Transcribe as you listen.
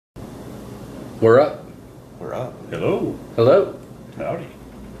We're up. We're up. Hello. Hello. Howdy.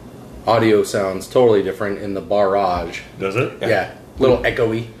 Audio sounds totally different in the barrage. Does it? Yeah. A little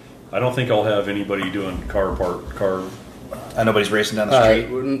echoey. I don't think I'll have anybody doing car. Nobody's racing down the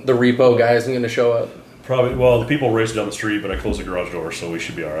street. The repo guy isn't going to show up. Probably. Well, the people racing down the street, but I closed the garage door, so we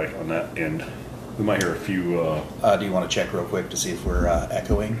should be all right on that end. We might hear a few. Do you want to check real quick to see if we're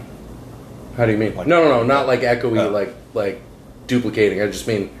echoing? How do you mean? Like, no, not like echoey, like duplicating. I just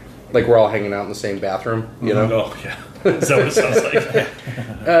mean like we're all hanging out in the same bathroom, you know? Oh, yeah. Is that what it sounds like?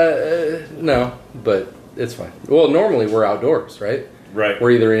 No, but it's fine. Well, normally we're outdoors, right? Right.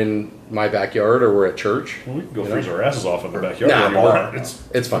 We're either in my backyard or we're at church. Well, we can go freeze our asses off in the backyard. Nah,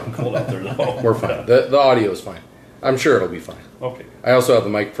 It's fine. cold out there, though. We're fine. The audio is fine. I'm sure it'll be fine. Okay. I also have the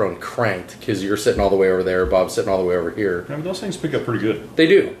microphone cranked because you're sitting all the way over there. Bob's sitting all the way over here. Yeah, but those things pick up pretty good. They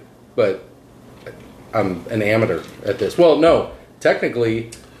do, but I'm an amateur at this. Well, no,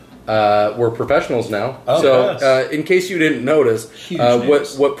 technically, we're professionals now. Oh, so, yes. In case you didn't notice,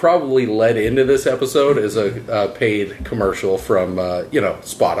 what probably led into this episode is a paid commercial from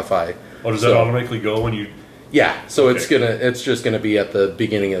Spotify. Oh, does that automatically go when you? Yeah, so Okay. it's just gonna be at the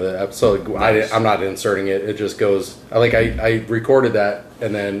beginning of the episode. Nice. I'm not inserting it. It just goes. I recorded that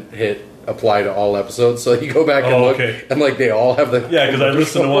and then hit apply to all episodes. So you go back and look, okay. and like they all have the Yeah, because I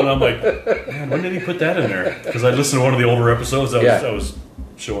listened to one. I'm like, man, when did he put that in there? Because I listened to one of the older episodes. I was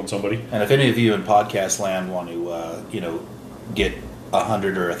showing somebody. And if any of you in podcast land want to, get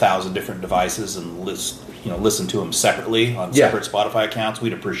 100 or 1,000 different devices and listen to them separately on separate Spotify accounts,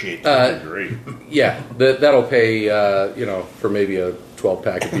 we'd appreciate that. Great. Yeah, that'll pay, for maybe a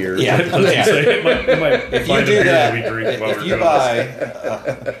 12-pack of beers. Yeah. If you do that, if you buy,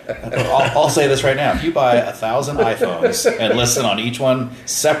 I'll say this right now: if you buy 1,000 iPhones and listen on each one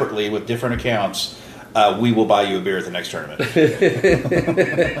separately with different accounts, we will buy you a beer at the next tournament. A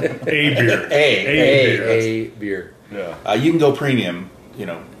beer. A beer. Yeah. You can go premium.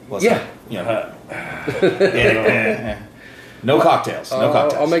 No cocktails. No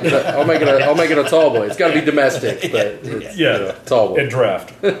cocktails. I'll make it a tall boy. It's got to be domestic, but it's tall boy. And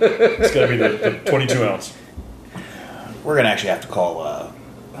draft. It's got to be the 22 ounce. We're gonna actually have to call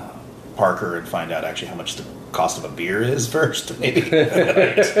Parker and find out actually how much the cost of a beer is first, maybe. Right.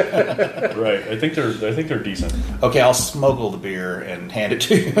 I think they're decent. Okay, I'll smuggle the beer and hand it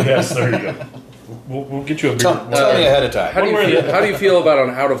to you. Yes, there you go. We'll get you a beer. Tell me ahead of time. How do you feel about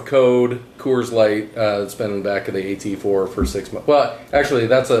an out of code Coors Light that's been in the back of the AT4 for 6 months? Well, actually,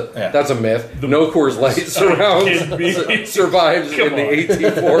 that's a myth. No Coors Light survives in the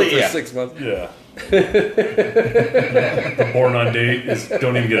AT4 for 6 months. Yeah. The born on date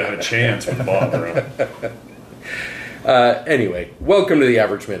don't even get a chance with Bob around. Anyway, welcome to the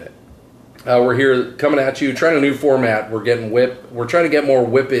Average Minute. We're here coming at you, trying a new format. We're trying to get more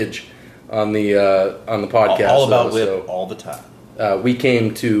whippage on the podcast. All about whip all the time. We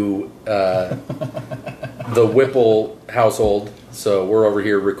came to the Whipple household, so we're over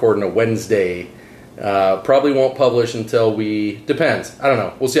here recording a Wednesday. Probably won't publish until depends. I don't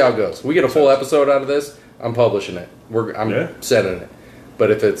know. We'll see how it goes. We get a full episode out of this, I'm publishing it. I'm sending it. But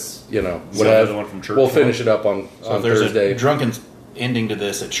if it's, whatever, one from church we'll finish it up on if there's Thursday. a drunken ending to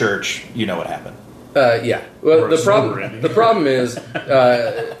this at church, you know what happened. Yeah. Well, the problem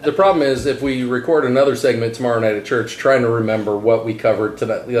is if we record another segment tomorrow night at church, trying to remember what we covered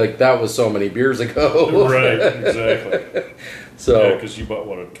tonight. Like that was so many beers ago. Right. Exactly. So because you bought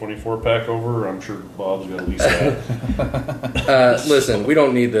a 24-pack over, I'm sure Bob's got at least that. Listen, we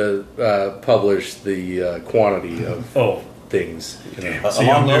don't need to publish the quantity of things.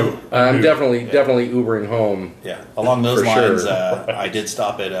 I'm definitely Ubering home. Yeah. Along those lines, sure. I did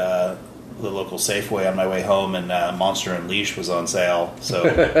stop at the local Safeway on my way home, and Monster Unleashed was on sale. So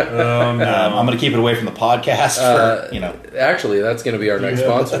I'm going to keep it away from the podcast. Actually, that's going to be our next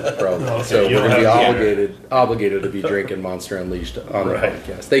sponsor, probably. Okay. So we're going to be obligated to be drinking Monster Unleashed on the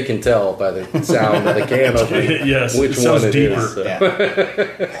podcast. They can tell by the sound of the can opening which one it deeper. is. So.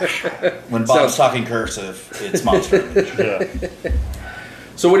 Yeah. When Bob's talking cursive, it's Monster Unleashed. Yeah.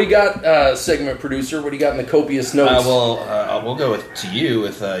 So what do you got, segment producer? What do you got in the copious notes? We'll go to you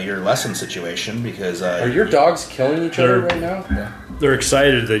with your lesson situation because are your dogs killing each other right now? Yeah. They're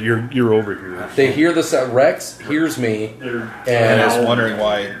excited that you're over here. They hear the sound. Rex hears me, and is wondering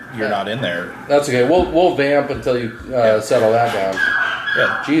why you're not in there. That's okay. We'll vamp until you settle that down.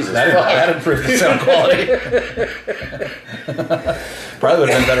 Yeah, Jesus, that improved the sound quality. Probably would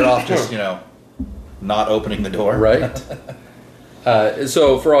have been better off just not opening the door, right?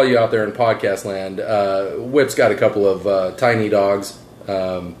 So for all you out there in podcast land, Whip's got a couple of tiny dogs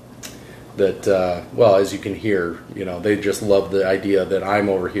that, as you can hear, they just love the idea that I'm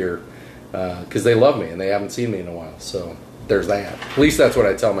over here because they love me and they haven't seen me in a while. So there's that. At least that's what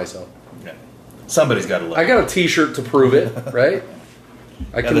I tell myself. Yeah. Somebody's got to love. I got a T-shirt to prove it, right?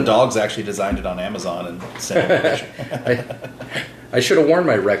 The dogs actually designed it on Amazon and sent it. I should have worn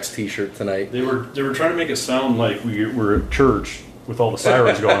my Rex T-shirt tonight. They were trying to make it sound like we were at church with all the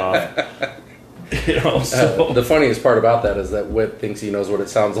sirens going off. The funniest part about that is that Whit thinks he knows what it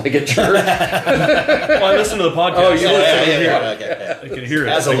sounds like at church. Well, I listen to the podcast. Oh, you listen? Yeah. I can hear it.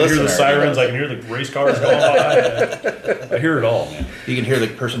 As a I can hear the listener. sirens. I can hear the race cars going by. I hear it all, man. You can hear the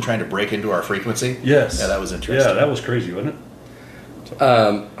person trying to break into our frequency. Yes. Yeah, that was interesting. Yeah, that was crazy, wasn't it?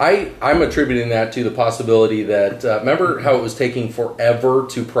 I'm attributing that to the possibility that remember how it was taking forever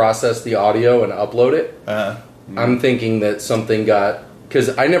to process the audio and upload it? I'm thinking that something got,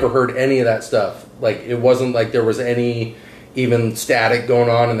 because I never heard any of that stuff. Like, it wasn't like there was any even static going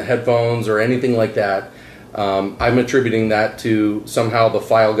on in the headphones or anything like that. I'm attributing that to somehow the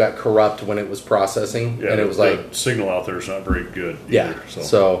file got corrupt when it was processing, and it was the signal out there is not very good either.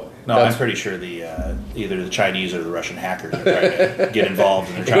 So no, I'm pretty sure the either the Chinese or the Russian hackers are trying to get involved,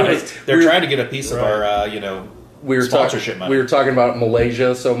 and they're trying to get a piece of our sponsorship money. We were talking about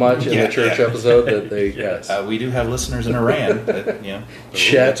Malaysia so much in the church episode that they we do have listeners in Iran. That,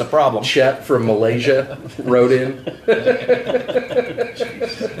 Chet, it's a problem. Chet from Malaysia wrote in.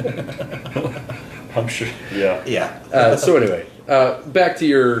 I'm sure. Yeah. So anyway, back to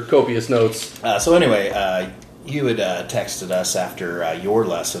your copious notes. You had texted us after your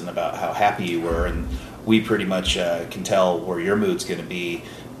lesson about how happy you were, and we pretty much can tell where your mood's going to be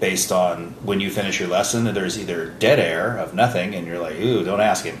based on when you finish your lesson. And there's either dead air of nothing, and you're like, ooh, don't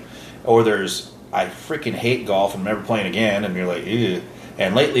ask him. Or there's, I freaking hate golf and never playing again, and you're like, ew.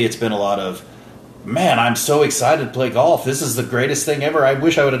 And lately it's been a lot of, man, I'm so excited to play golf. This is the greatest thing ever. I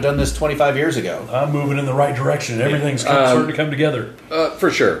wish I would have done this 25 years ago. I'm moving in the right direction. Everything's starting to come together. For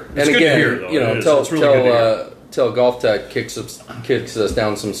sure. It's and good again, to hear, though. Till Golf Tech kicks us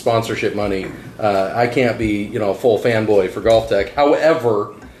down some sponsorship money, I can't be full fanboy for Golf Tech.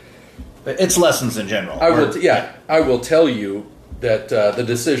 However, it's lessons in general. I will tell you that the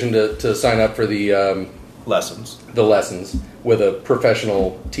decision to sign up for the lessons with a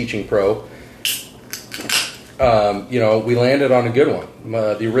professional teaching pro, we landed on a good one.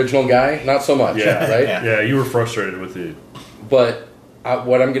 The original guy, not so much. Yeah, right? Yeah, you were frustrated with it. But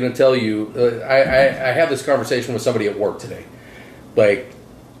what I'm going to tell you, I had this conversation with somebody at work today. Like,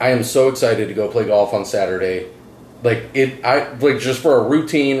 I am so excited to go play golf on Saturday. Like just for a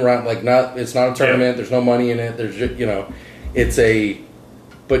routine round. Like, it's not a tournament. Yeah. There's no money in it. There's just,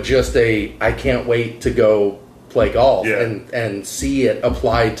 I can't wait to go play golf and see it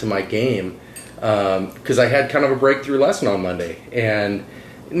applied to my game. Because I had kind of a breakthrough lesson on Monday, and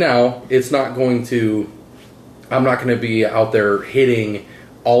now it's not going to. I'm not going to be out there hitting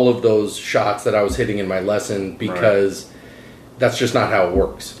all of those shots that I was hitting in my lesson because that's just not how it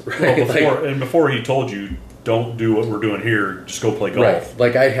works. Right? Well, before he told you, don't do what we're doing here, just go play golf. Right.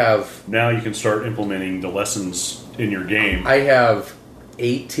 Like I have... Now you can start implementing the lessons in your game. I have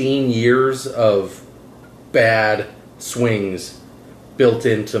 18 years of bad swings built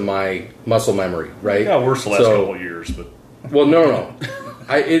into my muscle memory, right? Yeah, worse the last couple of years, but... Well, no.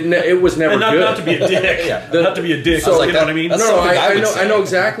 It was never good. Not to be a dick. Not to be a dick. So, you know what I mean? No, I know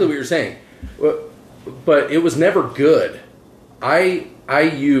exactly what you're saying. But it was never good. I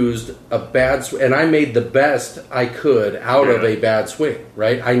used a bad swing, and I made the best I could out of a bad swing,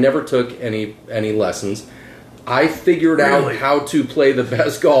 right? I never took any lessons. I figured out how to play the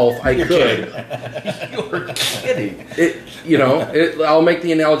best golf I could. You're kidding. I'll make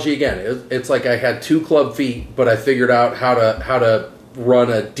the analogy again. It's like I had 2 club feet, but I figured out how to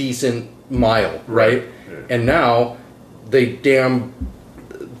run a decent mile, right? Yeah. And now they damn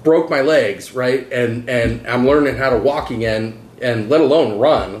broke my legs, right? And I'm learning how to walk again, and let alone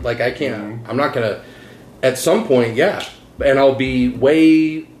run. Like, I can't. I'm not gonna. At some point, and I'll be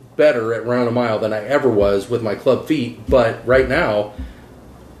way better at round a mile than I ever was with my club feet. But right now,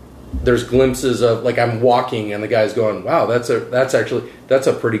 there's glimpses of, like, I'm walking and the guy's going, "Wow, that's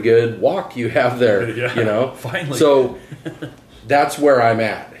a pretty good walk you have there." Yeah, finally. So that's where I'm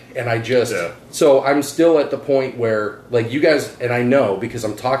at, and I just so I'm still at the point where, like, you guys, and I know because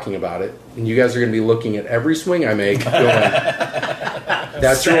I'm talking about it, and you guys are going to be looking at every swing I make, going,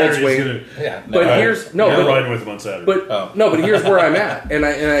 "That's your old swing." But You're riding with him on Saturday. But here's where I'm at, and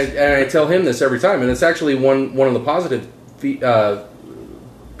I tell him this every time, and it's actually one of the positive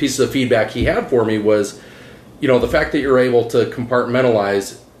pieces of feedback he had for me was, the fact that you're able to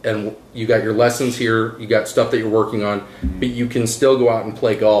compartmentalize, and you got your lessons here, you got stuff that you're working on, but you can still go out and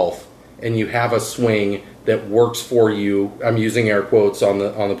play golf, and you have a swing that works for you. I'm using air quotes on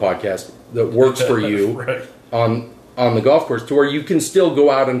the podcast, that works for you right. on the golf course, to where you can still go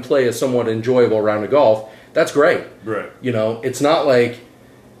out and play a somewhat enjoyable round of golf. That's great. Right. You know, it's not like,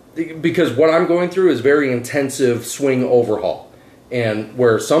 because what I'm going through is very intensive swing overhaul, and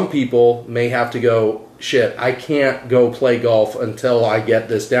where some people may have to go, shit, I can't go play golf until I get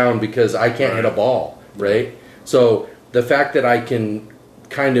this down because I can't hit a ball, right? So the fact that I can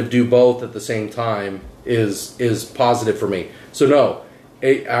kind of do both at the same time is positive for me. So no,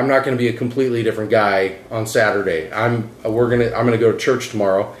 I'm not going to be a completely different guy on Saturday. I'm gonna go to church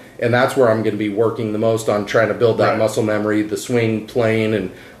tomorrow, and that's where I'm going to be working the most on trying to build that muscle memory, the swing plane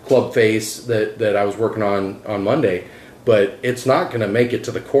and club face that I was working on Monday. But it's not going to make it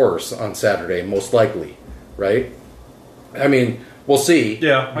to the course on Saturday, most likely, right? I mean, we'll see.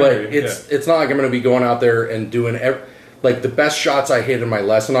 Yeah, but it's not like I'm going to be going out there and doing like the best shots I hit in my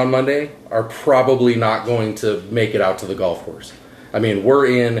lesson on Monday are probably not going to make it out to the golf course. I mean, we're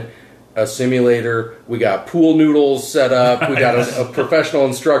in a simulator. We got pool noodles set up. We got a professional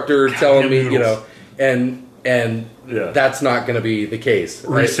instructor telling me, noodles. and that's not going to be the case.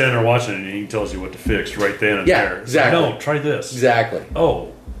 Right? We're standing there watching it, and he tells you what to fix right then and there. Exactly. Like, no, try this. Exactly.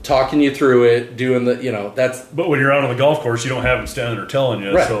 Oh. Talking you through it, doing that's. But when you're out on the golf course, you don't have them standing there telling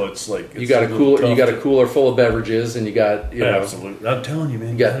you, right. so it's like you got a cooler. You got a cooler full of beverages, and you got absolutely. I'm telling you,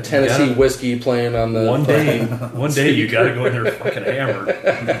 man. You got Tennessee whiskey playing on the one day. You got to go in there fucking hammered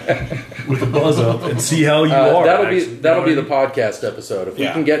with a buzz up and see how you are. That'll be the podcast episode if we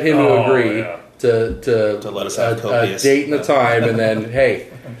can get him to agree to let us have a date and a time, and then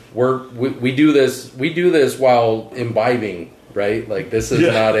hey, we do this while imbibing. Right, like this is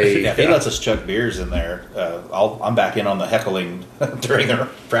not a. If he lets us chug beers in there, I'm back in on the heckling during the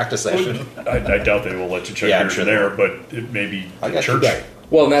practice session. I doubt they will let you chug beers in there, but it may be church.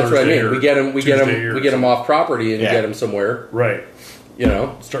 Well, and that's what I mean. We get him off property and get him somewhere. Right. You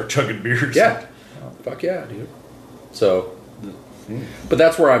know, start chugging beers. Yeah. Fuck yeah, dude. So, but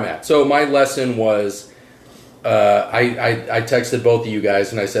that's where I'm at. So my lesson was, I texted both of you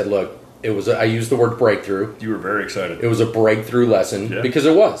guys and I said, look. I used the word breakthrough. You were very excited. It was a breakthrough lesson because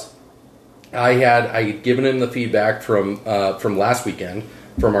it was. I had given him the feedback from last weekend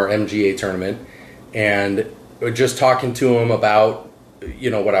from our MGA tournament, and just talking to him about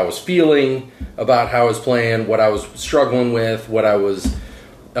what I was feeling, about how I was playing, what I was struggling with, what I was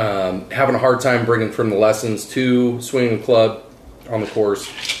having a hard time bringing from the lessons to swinging the club on the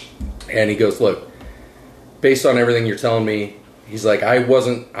course. And he goes, look, based on everything you're telling me. He's like,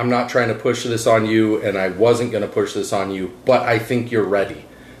 I'm not trying to push this on you, and I wasn't going to push this on you, but I think you're ready.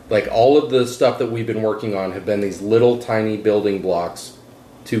 Like, all of the stuff that we've been working on have been these little tiny building blocks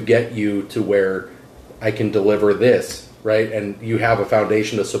to get you to where I can deliver this, right? And you have a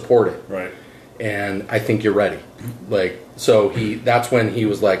foundation to support it. Right. And I think you're ready. Like, so that's when he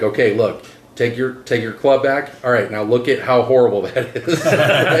was like, okay, look, take your club back. All right, now look at how horrible that is.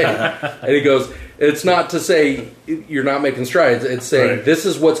 Right? And he goes, it's not to say you're not making strides. It's saying this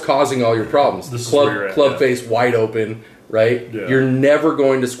is what's causing all your problems. This club face wide open, right? Yeah. You're never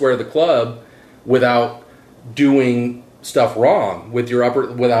going to square the club without doing stuff wrong with your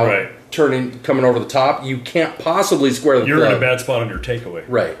without coming over the top. You can't possibly square the club. You're in a bad spot on your takeaway.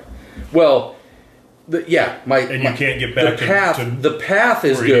 Right. Well, you can't get back the path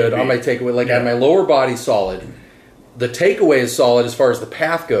is good on my takeaway. Like I have my lower body solid. The takeaway is solid as far as the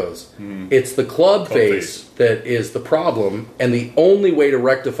path goes. It's the club face that is the problem, and the only way to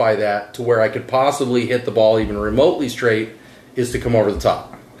rectify that to where I could possibly hit the ball even remotely straight is to come over the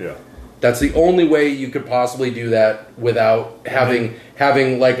top. Yeah, that's the only way you could possibly do that without having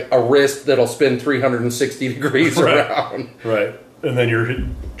like a wrist that'll spin 360 degrees around. Right, and then you're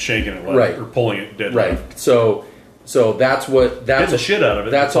shanking it left or pulling it dead left. Right. So that's the shit out of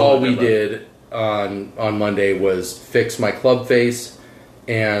it. That's all we did. On Monday was fix my club face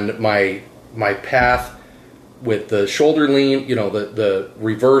and my path with the shoulder lean, the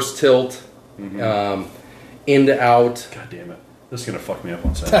reverse tilt, in to out. God damn it. This is going to fuck me up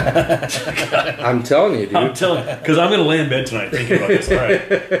on Saturday. I'm telling you, dude. Because I'm going to lay in bed tonight thinking about this. All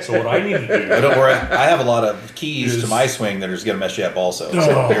right. So what I need to do... Don't worry. I have a lot of keys to my swing that are going to mess you up also.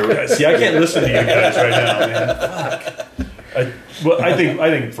 See, I can't listen to you guys right now, man. Fuck. I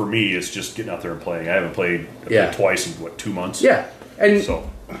think for me, it's just getting out there and playing. I haven't played twice in 2 months. Yeah, and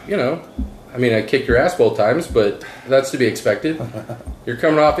I mean, I kicked your ass both times, but that's to be expected. You're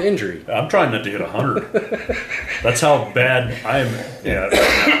coming off injury. I'm trying not to hit 100. That's how bad I am. Yeah,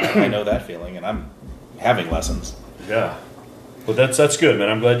 I know that feeling, and I'm having lessons. Yeah, but that's good, man.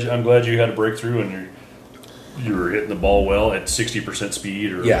 I'm glad you had a breakthrough and you were hitting the ball well at 60%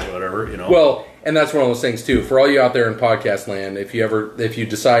 speed or whatever. Well, and that's one of those things too. For all you out there in podcast land, if you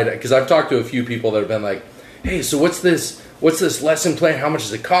decide, because I've talked to a few people that have been like, hey, so what's this lesson plan? How much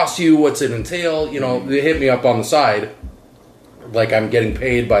does it cost you? What's it entail? You know, they hit me up on the side, like I'm getting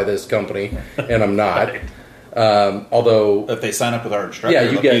paid by this company, and I'm not. Although if they sign up with our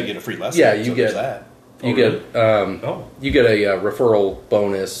instructor, you get a free lesson. Yeah, you get that. You get a referral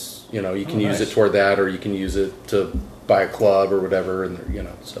bonus. You know, you can use it toward that, or you can use it to buy a club or whatever. And you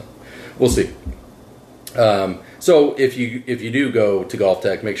know, so we'll see. So if you do go to Golf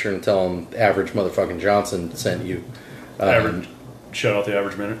Tech, make sure and tell them Average Motherfucking Johnson sent you. Shout out the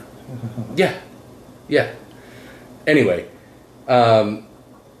average minute. Yeah. Anyway, I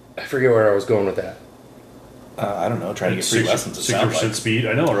forget where I was going with that. I don't know. Trying to get free lessons. 60% speed.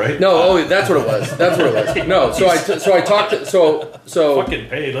 I know, right? No, that's what it was. No, so I talked to so fucking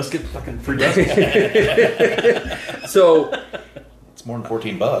paid. Let's get fucking free lessons. So it's more than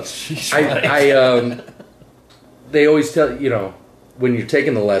 $14. They always tell when you're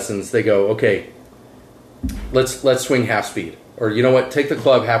taking the lessons, they go, okay, let's swing half speed, or you know what, take the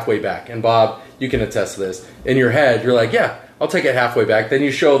club halfway back. And Bob, you can attest to this. In your head, you're like, yeah, I'll take it halfway back. Then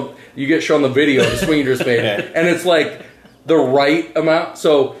you get shown the video of the swing you just made, and it's like the right amount.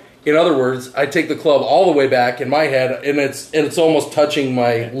 So in other words, I take the club all the way back in my head, and it's almost touching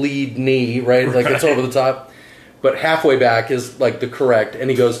my lead knee, right? Like it's over the top. But halfway back is like the correct. And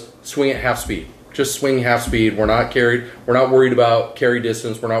he goes, swing at half speed. Just swing half speed. We're not worried about carry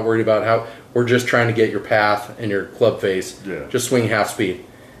distance. We're not worried about how. We're just trying to get your path and your club face. Yeah. Just swing half speed.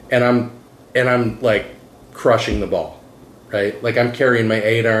 And I'm like crushing the ball, right? Like I'm carrying my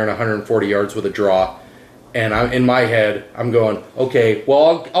 8-iron 140 yards with a draw, and I'm in my head. I'm going, okay,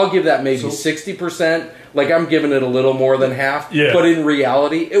 well I'll give that maybe 60%. Like I'm giving it a little more than half. Yeah. But in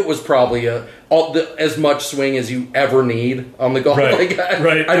reality, it was probably as much swing as you ever need on the golf. Right.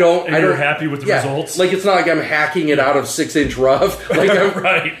 Like, You're happy with the results. Like it's not like I'm hacking it out of 6-inch rough. Like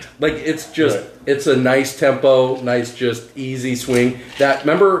right. Like it's just it's a nice tempo, nice just easy swing.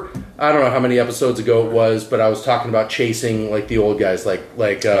 Remember, I don't know how many episodes ago it was, but I was talking about chasing like the old guys,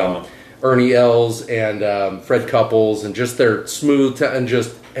 like Ernie Els and Fred Couples, and just their smooth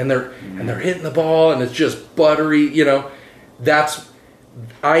and they're hitting the ball, and it's just buttery. You know, that's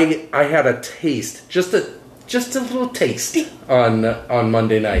I had a taste, just a little taste on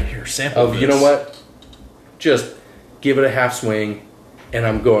Monday night here. Sample of this. You know what? Just give it a half swing, and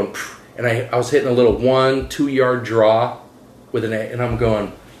I'm going, and I was hitting a little 1-2 yard draw with and I'm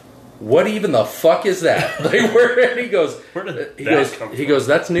going, what even the fuck is that? Like and he goes, where did that come from? He goes,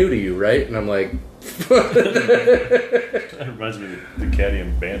 that's new to you, right? And I'm like, that reminds me of the caddy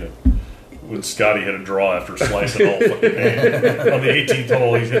in Bandit when Scotty hit a draw after slicing all fucking man. On the 18th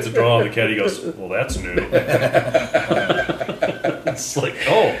hole, he hits a draw, and the caddy goes, well, that's new. It's like,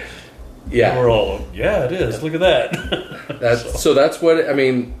 oh. Yeah. We're all, yeah, it is. Look at that. So that's what, I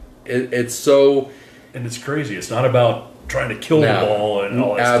mean, it's so... And it's crazy. It's not about trying to kill the ball and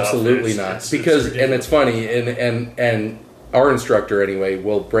all that absolutely stuff. Absolutely not. Because, and it's funny, and our instructor, anyway,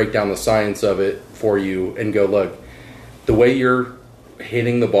 will break down the science of it for you and go, look, the way you're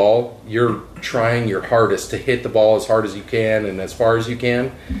hitting the ball, you're trying your hardest to hit the ball as hard as you can and as far as you can,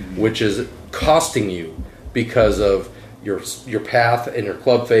 which is costing you because of your path and your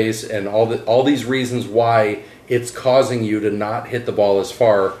club face and all these reasons why it's causing you to not hit the ball as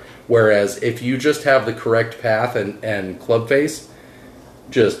far. Whereas if you just have the correct path and club face,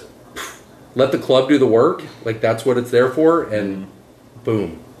 just let the club do the work. Like that's what it's there for, and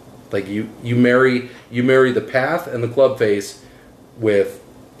boom, like you marry the path and the club face with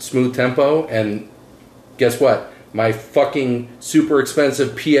smooth tempo, and guess what? My fucking super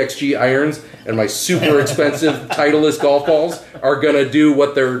expensive PXG irons and my super expensive Titleist golf balls are gonna do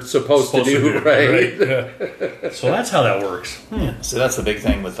what they're supposed to do, right? Yeah. So that's how that works. So that's the big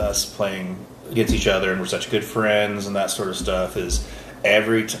thing with us playing against each other, and we're such good friends and that sort of stuff. Is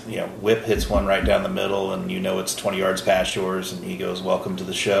every Whip hits one right down the middle, and it's 20 yards past yours, and he goes, "Welcome to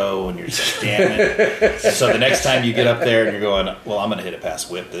the show," and you're just damn it. So the next time you get up there and you're going, "Well, I'm going to hit it past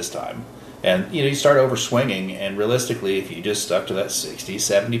Whip this time." And you start over swinging, and realistically, if you just stuck to that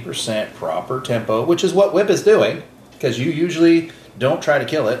 60-70% proper tempo, which is what Whip is doing, because you usually don't try to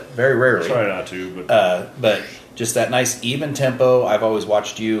kill it, very rarely. Try not to, but just that nice even tempo. I've always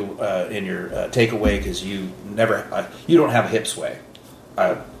watched you in your takeaway, because you don't have a hip sway.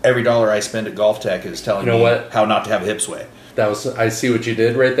 Every dollar I spend at Golf Tech is telling me how not to have a hip sway. I see what you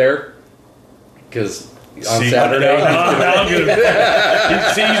did right there, because on Saturday. Now I'm good.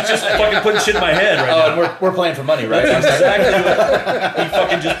 He's just fucking putting shit in my head right now. And we're playing for money, right? That's exactly what he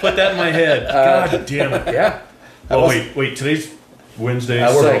fucking just put that in my head. God damn it. Yeah. Oh, wait. Today's Wednesday.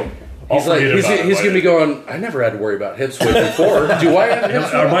 He's gonna be going, I never had to worry about hip switch before. Do I have hip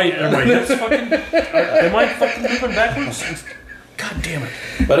switch? Are my hips fucking? Am I fucking moving backwards? God damn it!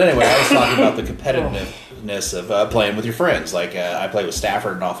 But anyway, I was talking about the competitiveness of playing with your friends. Like I play with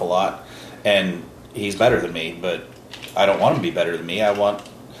Stafford an awful lot, and he's better than me. But I don't want him to be better than me. I want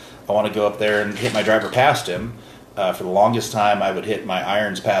to go up there and hit my driver past him. For the longest time, I would hit my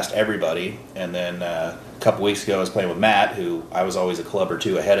irons past everybody, and then a couple weeks ago, I was playing with Matt, who I was always a club or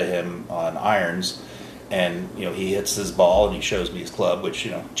two ahead of him on irons, and he hits his ball and he shows me his club, which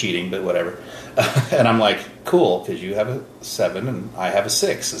cheating, but whatever. And I'm like, cool, because you have a 7 and I have a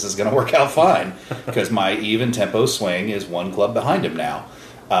 6. This is going to work out fine because my even tempo swing is one club behind him now,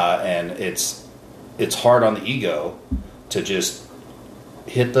 and it's hard on the ego to just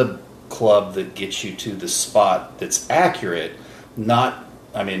hit the club that gets you to the spot that's accurate.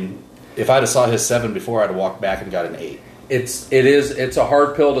 If I'd have saw his 7 before, I'd have walked back and got an 8. It's a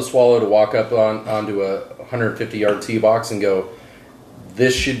hard pill to swallow to walk up onto a 150-yard tee box and go,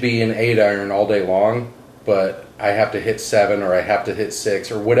 this should be an 8-iron all day long, but I have to hit 7 or I have to hit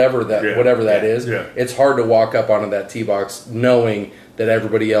 6 or whatever that is. Yeah. It's hard to walk up onto that tee box knowing that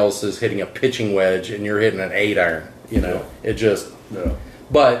everybody else is hitting a pitching wedge and you're hitting an 8-iron. It just. Yeah.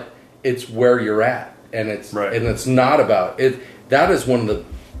 But it's where you're at, and it's not about it. That is one of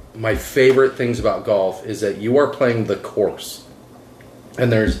my favorite things about golf is that you are playing the course,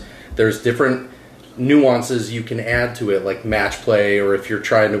 and there's different nuances you can add to it, like match play, or if you're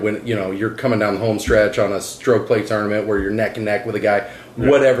trying to win, you're coming down the home stretch on a stroke play tournament where you're neck and neck with a guy,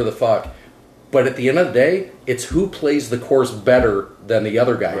 whatever the fuck. But at the end of the day, it's who plays the course better than the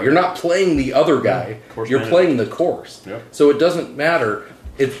other guy. Right. You're not playing the other guy; you're playing the course. Yep. So it doesn't matter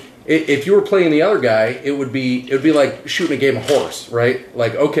if you were playing the other guy, it would be like shooting a game of horse, right?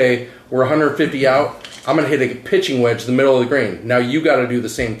 Like, okay, we're 150 out. I'm going to hit a pitching wedge in the middle of the green. Now you got to do the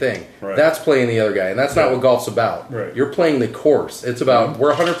same thing. Right. That's playing the other guy, and that's not what golf's about. Right. You're playing the course. It's about we're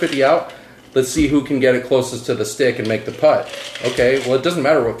 150 out. Let's see who can get it closest to the stick and make the putt. Okay, well, it doesn't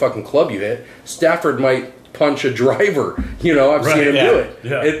matter what fucking club you hit. Stafford might punch a driver. I've seen him do it.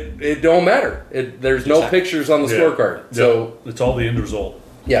 Yeah. It don't matter. There's no pictures on the scorecard. Yeah. So it's all the end result.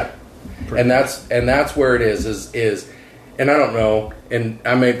 Yeah, and that's where it is, and I don't know, and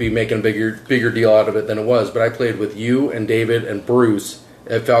I might be making a bigger deal out of it than it was, but I played with you and David and Bruce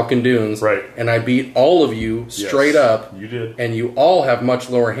at Falcon Dunes, right? And I beat all of you straight up. You did, and you all have much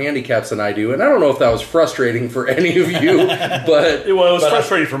lower handicaps than I do, and I don't know if that was frustrating for any of you, but it was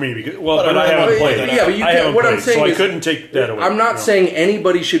frustrating for me because I haven't played. Yeah, but I'm saying so I couldn't take that away. I'm not saying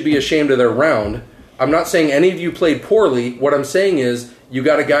anybody should be ashamed of their round. I'm not saying any of you played poorly. What I'm saying is you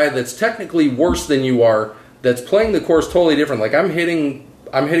got a guy that's technically worse than you are that's playing the course totally different. Like I'm hitting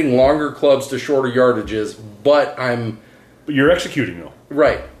longer clubs to shorter yardages, but you're executing though.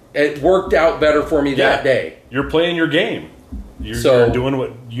 Right. It worked out better for me that day. You're playing your game. You're doing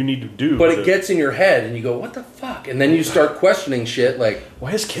what you need to do. But it gets in your head and you go, what the fuck? And then you start questioning shit like,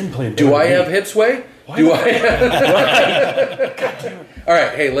 why is Ken playing? Do I have hip sway? Do I have... God damn it. All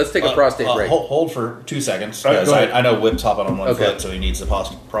right, hey, let's take a prostate break. Hold for 2 seconds, because I know Whip's hopping on one foot, so he needs to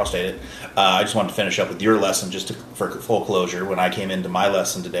prostate it. I just wanted to finish up with your lesson, just for full closure. When I came into my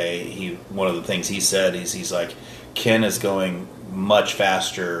lesson today, one of the things he said is he's like, Ken is going much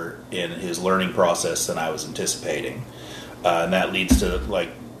faster in his learning process than I was anticipating. And that leads to,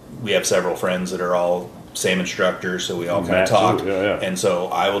 we have several friends that are all same instructor, so we all kind of talk. And so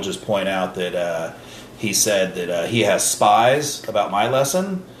I will just point out that he said that he has spies about my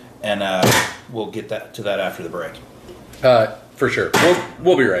lesson, and we'll get to that after the break. For sure.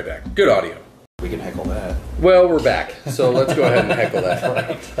 We'll be right back. Good audio. We can heckle that. Well, we're back, so let's go ahead and heckle that.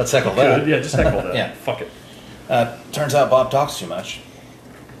 Right. Let's heckle that. Yeah, just heckle that. Yeah. Fuck it. Turns out Bob talks too much.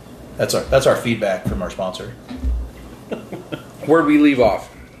 That's our feedback from our sponsor. Where'd we leave off?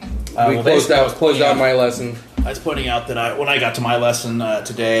 We closed out my lesson. I was pointing out that when I got to my lesson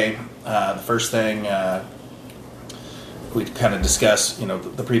today, the first thing we kind of discussed,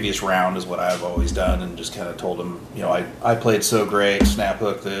 the previous round is what I've always done, and just kind of told him, I played so great, snap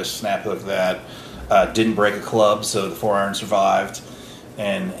hook this, snap hook that, didn't break a club, so the 4-iron survived,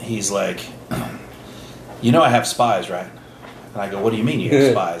 and he's like, I have spies, right? And I go, what do you mean you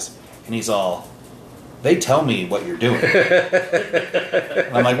have spies? And he's all, they tell me what you're doing.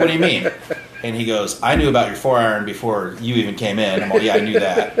 And I'm like, what do you mean? And he goes, I knew about your 4-iron before you even came in. I'm like, yeah, I knew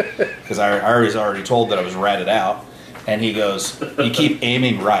that, because I was already told that I was ratted out. And he goes, you keep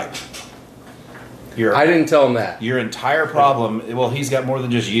aiming right. I didn't tell him that. Your entire problem, well, he's got more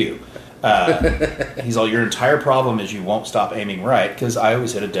than just you. He's all, your entire problem is you won't stop aiming right, because I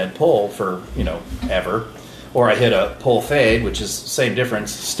always hit a dead pull for, ever. Or I hit a pull fade, which is same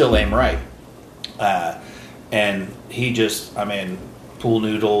difference, still aim right. And he just, pool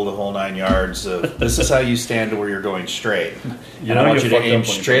noodle, the whole 9 yards. This is how you stand to where you're going straight. And I want you to aim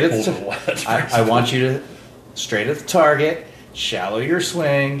straight at the I want you to straight at the target, shallow your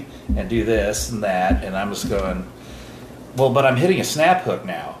swing, and do this and that. And I'm just going, well, but I'm hitting a snap hook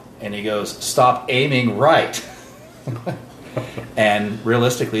now. And he goes, stop aiming right. And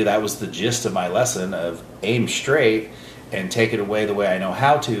realistically, that was the gist of my lesson of aim straight and take it away the way I know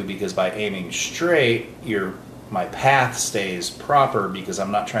how to, because by aiming straight, my path stays proper because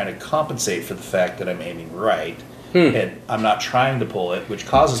I'm not trying to compensate for the fact that I'm aiming right. And I'm not trying to pull it, which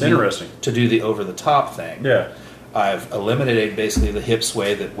causes me to do the over-the-top thing. Yeah. I've eliminated basically the hip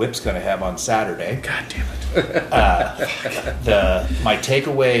sway that Whip's going to have on Saturday. God damn it. My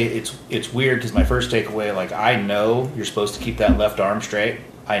takeaway, it's weird because my first takeaway, like, I know you're supposed to keep that left arm straight.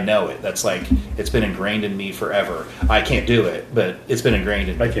 I know it. That's like, it's been ingrained in me forever. I can't do it, but it's been ingrained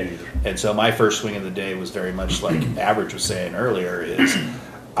in me. I can't either. And so my first swing of the day was very much like Average was saying earlier, is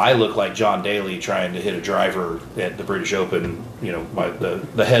I look like John Daly trying to hit a driver at the British Open,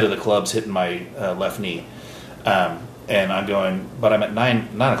 the head of the club's hitting my left knee. And I'm going, but I'm at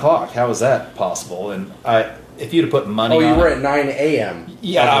 9 o'clock. How is that possible? And if you'd have put money on... Oh, you were at 9 a.m.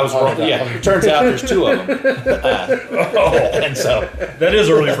 Yeah, I was wrong. Yeah, it turns out there's 2 of them. And so... That is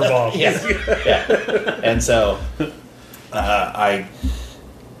early for Bob. Yeah. And so,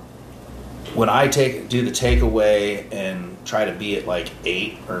 when I do the takeaway and try to be at like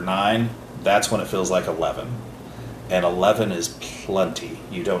 8 or 9, that's when it feels like 11. And 11 is plenty.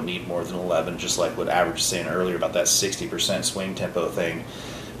 You don't need more than 11, just like what Average was saying earlier about that 60% swing tempo thing.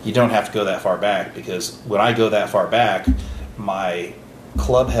 You don't have to go that far back, because when I go that far back, my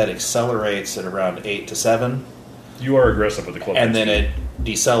club head accelerates at around 8 to 7. You are aggressive with the club head. And then it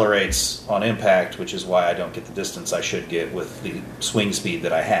decelerates on impact, which is why I don't get the distance I should get with the swing speed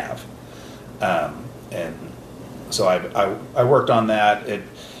that I have. And so I worked on that.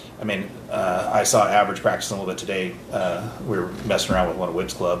 I saw Average practicing a little bit today. We were messing around with one of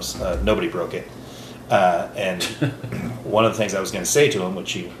Whip's clubs. Nobody broke it. And one of the things I was going to say to him,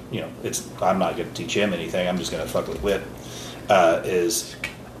 which I'm not going to teach him anything, I'm just going to fuck with Whip, is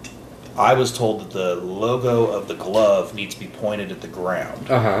I was told that the logo of the glove needs to be pointed at the ground.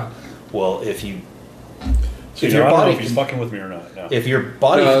 Well, if you... So I don't know if he's fucking with me or not. No. If your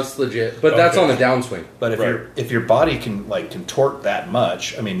body... No, that's legit. But that's on the downswing. But if your body can contort that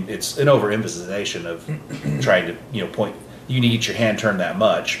much, it's an overemphasization of trying to point. You need your hand turned that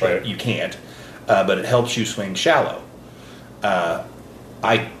much, but you can't. But it helps you swing shallow.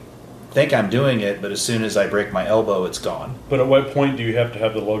 I think I'm doing it, but as soon as I break my elbow, it's gone. But at what point do you have to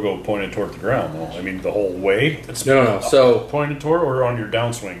have the logo pointed toward the ground, though? The whole way? No. So pointed toward, or on your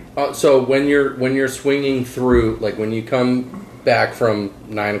downswing? So when you're swinging through, like when you come back from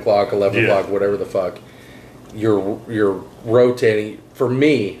 9 o'clock, 11 o'clock, whatever the fuck, you're rotating. For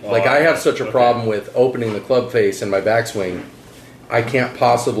me, I have such a problem with opening the club face in my backswing. I can't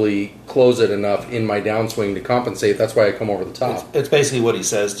possibly close it enough in my downswing to compensate. That's why I come over the top. It's basically what he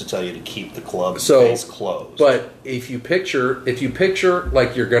says to tell you to keep the club face closed. But if you picture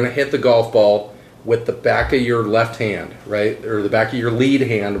like you're going to hit the golf ball with the back of your left hand, right, or the back of your lead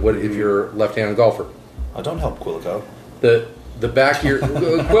hand, if you're a left-handed golfer. Oh, don't help Quilico. The back of your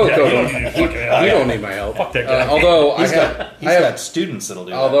Quilico, he don't need my help. Fuck that guy. Although he's got students that'll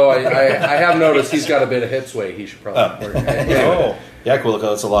do although that. I have noticed he's got a bit of hip sway. He should probably work. Anyway. Yeah,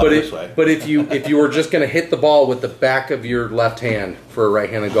 Quilico, it's a lot of hip sway. But if you were just going to hit the ball with the back of your left hand for a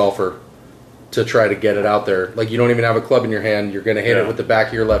right-handed golfer to try to get it out there, like you don't even have a club in your hand, you're going to hit it with the back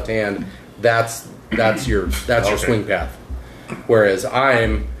of your left hand. That's your swing path. Whereas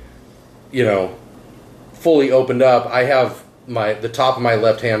I'm, fully opened up. I have the top of my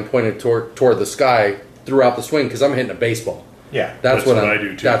left hand pointed toward the sky throughout the swing because I'm hitting a baseball. Yeah, that's what I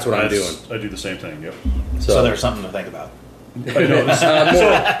do too. That's what I'm doing. I do the same thing. Yep. So there's something to think about.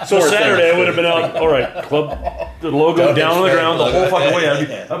 So Saturday I would have been out. All right, club, the logo down on the ground the whole fucking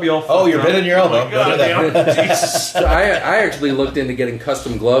way. I'd be all. Oh, you're bending your elbow. I actually looked into getting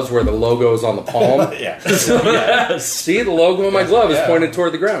custom gloves where the logo is on the palm. See, the logo on my glove is pointed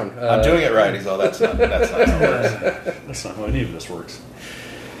toward the ground. I'm doing it right. That's not how it works. That's not how any of this works.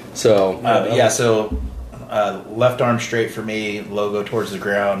 So left arm straight for me, logo towards the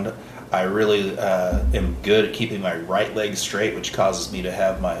ground. I really am good at keeping my right leg straight, which causes me to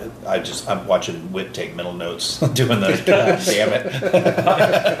have I'm watching Whip take mental notes, doing those. Damn it!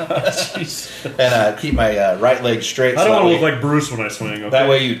 And keep my right leg straight. I don't want to look like Bruce when I swing. Okay? That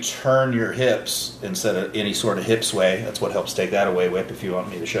way, you turn your hips instead of any sort of hip sway. That's what helps take that away, Whip. If you want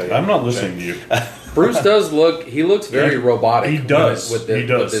me to show you, I'm not listening to you. Bruce does look. He looks very robotic. He does. With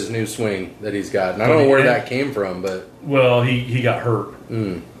his new swing that he's got. And I But don't know where that came from, but well, he got hurt,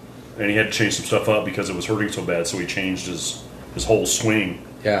 and he had to change some stuff up because it was hurting so bad. So he changed his whole swing.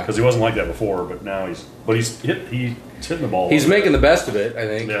 Yeah, because he wasn't like that before. But now he's hitting the ball. He's making the best of it. I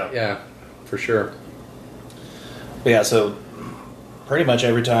think. Yeah, for sure. Yeah. So pretty much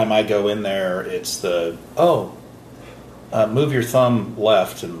every time I go in there, it's move your thumb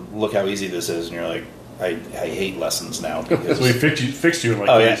left and look how easy this is, and you're like, I hate lessons now. Because so he fixed you in like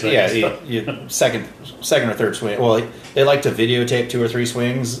 30 seconds. Yeah, second or third swing. Well, they like to videotape 2 or 3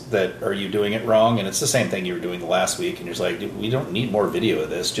 swings that are you doing it wrong, and it's the same thing you were doing the last week, and you're just like, dude, we don't need more video of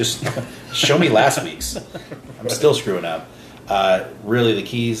this. Just show me last week's. I'm still screwing up. Really, the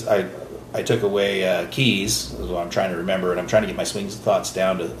keys, I took away keys, is what I'm trying to remember, and I'm trying to get my swings thoughts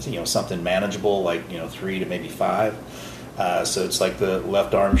down to something manageable, like 3 to maybe 5. So it's like the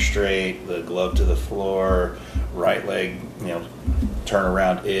left arm straight, the glove to the floor, right leg, turn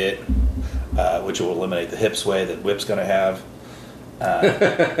around it, which will eliminate the hip sway that Whip's going to have.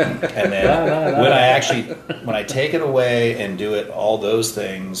 And then when I take it away and do it, all those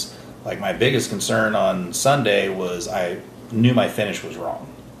things, like my biggest concern on Sunday was I knew my finish was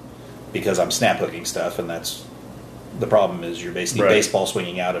wrong because I'm snap hooking stuff, and that's the problem is you're basically baseball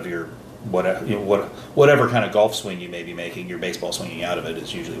swinging out of your whatever kind of golf swing you may be making, your baseball swinging out of it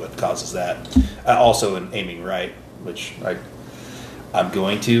is usually what causes that. Also in aiming right, which I'm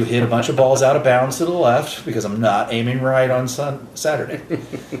going to hit a bunch of balls out of bounds to the left because I'm not aiming right on Saturday.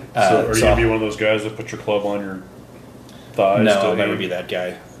 So are you going to be one of those guys that put your club on your thighs? No, I'll never be that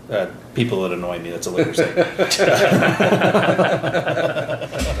guy. People that annoy me, that's a later thing.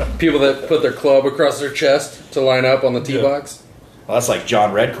 People that put their club across their chest to line up on the tee box. Well, that's like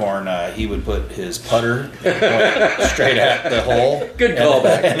John Redcorn. He would put his putter straight at the hole. Good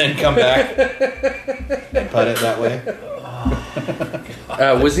callback. And then come back and putt it that way.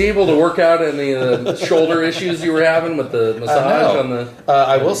 Was he able to work out any of the shoulder issues you were having with the massage on the?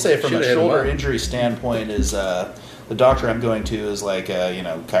 I will say from a shoulder injury standpoint is the doctor I'm going to is like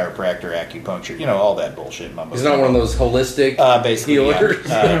chiropractor, acupuncture, all that bullshit. He's not one of those holistic healers.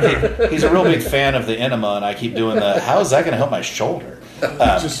 Yeah. He's a real big fan of the enema, and I keep doing how is that going to help my shoulder?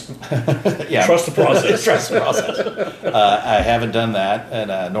 Just trust the process. Trust the process. I haven't done that,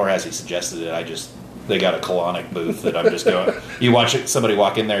 and nor has he suggested it. They got a colonic booth that I'm just going. You watch somebody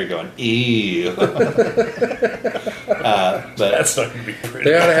walk in there, you're going, ew. But that's not going to be pretty.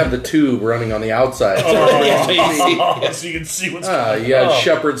 They ought to have the tube running on the outside. So you can see what's going on. You got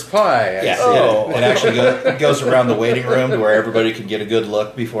shepherd's pie. It actually goes around the waiting room to where everybody can get a good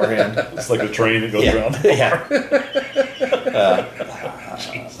look beforehand. It's like a train that goes around.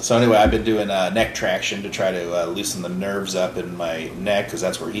 So anyway, I've been doing neck traction to try to loosen the nerves up in my neck because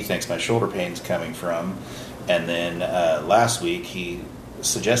that's where he thinks my shoulder pain's coming from. And then last week he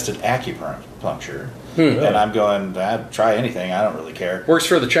suggested acupuncture, and I'm going, I'd try anything. I don't really care. Works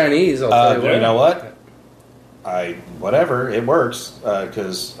for the Chinese. I'll tell you what. You know what? Whatever, it works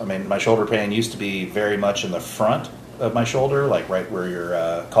because my shoulder pain used to be very much in the front of my shoulder, like right where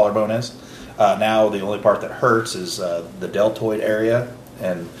your collarbone is. Now the only part that hurts is the deltoid area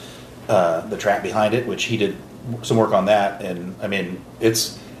and the trap behind it, which he did some work on that, and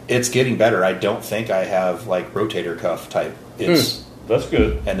it's getting better. I don't think I have like rotator cuff type. That's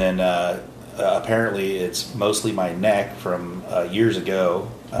good. And then apparently it's mostly my neck from years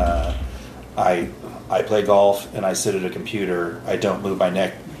ago. I play golf and I sit at a computer. I don't move my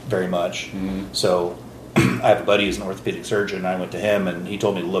neck very much, so I have a buddy who's an orthopedic surgeon, and I went to him, and he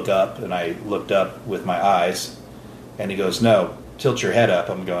told me to look up, and I looked up with my eyes, and he goes, no, tilt your head up.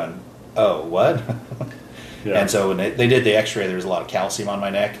 I'm going, oh, what? Yeah. And so when they did the x-ray, there was a lot of calcium on my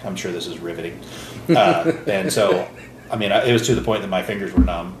neck. I'm sure this is riveting. And so, it was to the point that my fingers were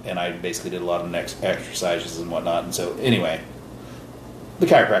numb, and I basically did a lot of neck exercises and whatnot. And so anyway, the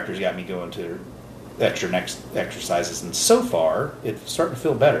chiropractor's got me going to extra neck exercises, and so far it's starting to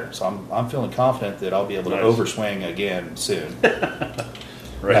feel better. So I'm feeling confident that I'll be able to overswing again soon.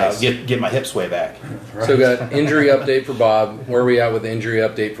 Get my hip sway back. Right. So we got injury update for Bob. Where are we at with the injury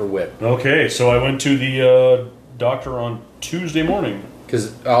update for Whip? Okay, so I went to the doctor on Tuesday morning.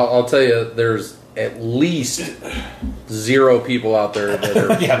 Because I'll tell you, there's at least 0 people out there that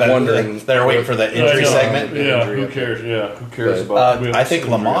are wondering. They're waiting for the injury segment. Who cares? Who cares about I think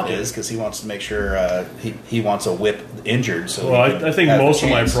Lamont is, because he wants to make sure he wants a Whip injured. So I think most of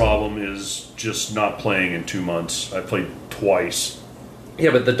my problem is just not playing in 2 months. I played twice.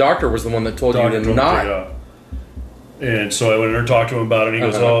 Yeah, but the doctor was the one that told you to not. And so I went in there and talked to him about it, and he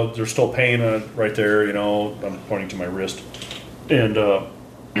goes, oh, there's still pain right there, I'm pointing to my wrist. And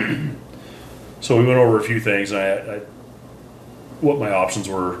So we went over a few things, and I what my options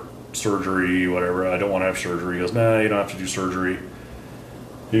were, surgery, whatever. I don't want to have surgery. He goes, nah, you don't have to do surgery.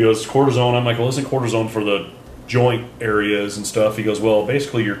 He goes, cortisone. I'm like, well, isn't cortisone for the joint areas and stuff? He goes, well,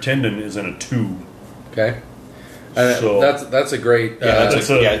 basically your tendon is in a tube. Okay. So, that's a great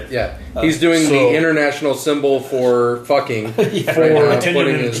he's doing the international symbol for fucking for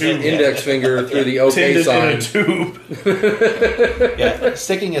putting his index finger through the OK sign. In a tube.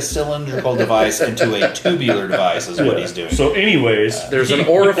 Sticking a cylindrical device into a tubular device is what he's doing. So, anyways, there's an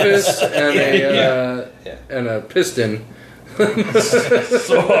orifice and a piston.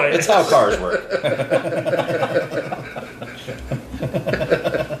 It's how cars work.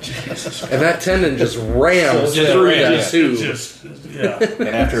 And that tendon just rams through that tube. And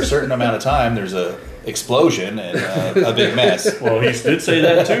after a certain amount of time, there's a explosion and a big mess. Well, he did say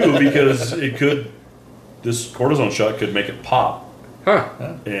that too, because this cortisone shot could make it pop. Huh.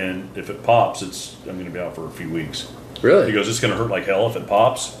 And if it pops, I'm going to be out for a few weeks. Really? He goes, it's going to hurt like hell if it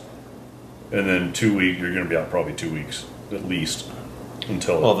pops. And then 2 weeks, you're going to be out probably 2 weeks at least. If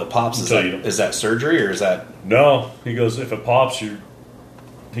it pops, is that surgery or is that? No. He goes, if it pops, he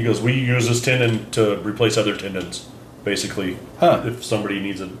goes, we use this tendon to replace other tendons, basically. Huh. If somebody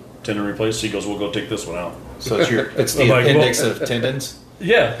needs a tendon replaced, he goes, we'll go take this one out. So it's the appendix of tendons?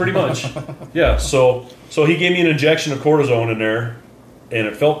 Yeah, pretty much. Yeah, so he gave me an injection of cortisone in there, and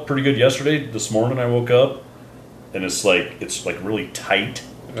it felt pretty good yesterday. This morning I woke up, and it's like really tight.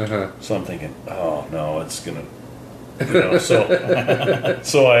 Uh-huh. So I'm thinking, oh, no, it's going to...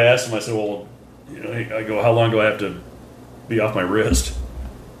 so I asked him, I said, well, I go, how long do I have to be off my wrist?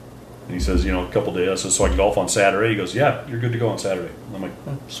 And he says, a couple days. I said, so I can golf on Saturday? He goes, yeah, you're good to go on Saturday. And I'm like,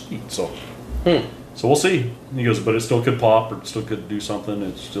 oh, sweet. So we'll see. And he goes, but it still could pop, or it still could do something.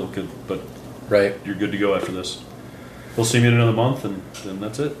 It still could, but you're good to go after this. We'll see me in another month, and then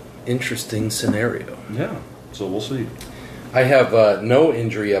that's it. Interesting scenario. Yeah, so we'll see. I have no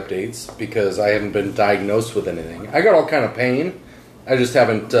injury updates because I haven't been diagnosed with anything. I got all kind of pain. I just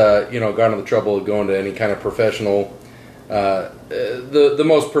haven't, gone to the trouble of going to any kind of professional. The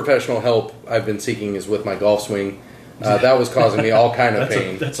most professional help I've been seeking is with my golf swing. That was causing me all kind of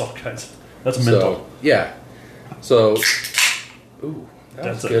pain. That's all kinds. That's mental. So, yeah. So, ooh,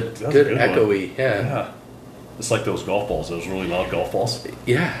 that's good. Good echoey. Yeah. It's like those golf balls. Those really loud golf balls.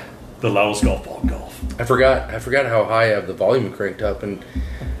 Yeah. The loudest golf ball in golf. I forgot how high I have the volume cranked up, and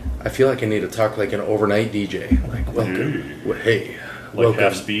I feel like I need to talk like an overnight DJ. Like, welcome, welcome,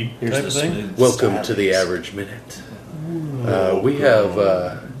 half speed type of thing. Welcome to the Average Minute. We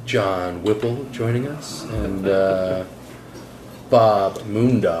have John Whipple joining us, and Bob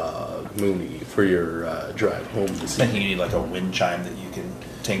Mooney for your drive home this evening. I think you need like a wind chime that you can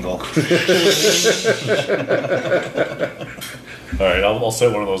tingle. All right, I'll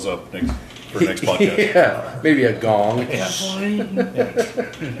set one of those up for next podcast. Yeah, maybe a gong. Yeah.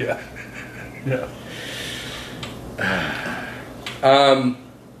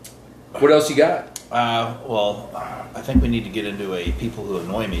 What else you got? Well, I think we need to get into a people who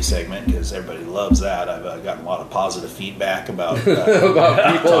annoy me segment because everybody loves that. I've gotten a lot of positive feedback about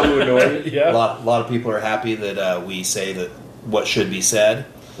about people who annoy me. Yeah, a lot of people are happy that we say that what should be said.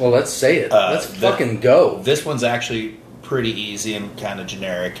 Well, let's say it. Let's fucking go. This one's actually pretty easy and kind of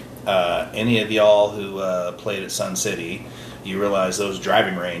generic. Any of y'all who played at Sun City, you realize those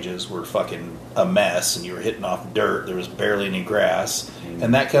driving ranges were fucking a mess, and you were hitting off dirt. There was barely any grass,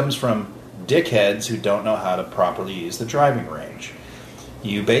 and that comes from dickheads who don't know how to properly use the driving range.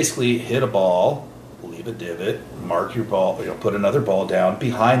 You basically hit a ball, leave a divot, mark your ball, put another ball down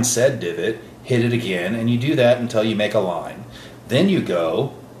behind said divot, hit it again, and you do that until you make a line. Then you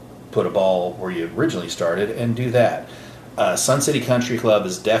go put a ball where you originally started and do that. Sun City Country Club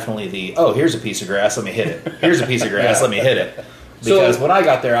is definitely here's a piece of grass, let me hit it. Here's a piece of grass, let me hit it. Because when I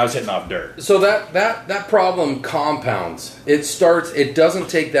got there, I was hitting off dirt. So that problem compounds. It doesn't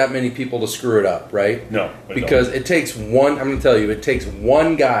take that many people to screw it up, right? No. Because it takes one, I'm going to tell you, it takes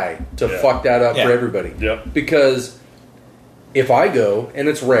one guy to fuck that up for everybody. Yep. Because if I go, and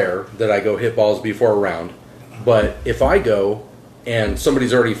it's rare that I go hit balls before a round, but if I go and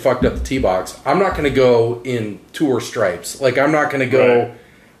somebody's already fucked up the tee box, I'm not going to go in tour stripes. Like, I'm not going to go... Right.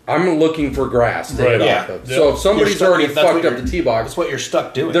 I'm looking for grass to hit off of. Yep. So if somebody's already fucked up the tee box... That's what you're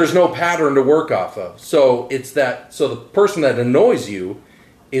stuck doing. There's no pattern to work off of. So it's that... So the person that annoys you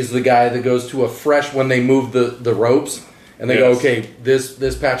is the guy that goes to a fresh... When they move the ropes, and they go, okay,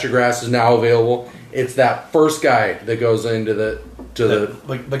 this patch of grass is now available. It's that first guy that goes into the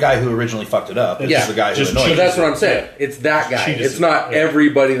guy who originally fucked it up. It's the guy who annoyed you. So that's what I'm saying. It's that guy. It's not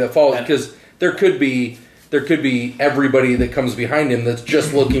everybody that falls, because there could be there could be everybody that comes behind him that's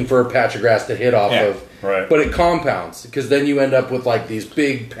just looking for a patch of grass to hit off of. Right. But it compounds because then you end up with like these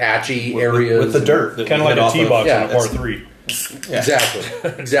big patchy areas with the dirt, kind of like a tee box on a par 3. Yeah.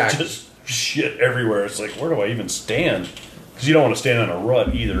 Exactly. Just shit everywhere. It's like, where do I even stand? Because you don't want to stand on a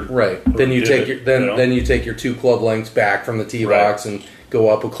rut either. Right. Then you take then you take your 2 club lengths back from the tee box and go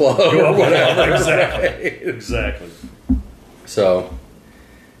up a club or whatever. Exactly. Right? Exactly. So,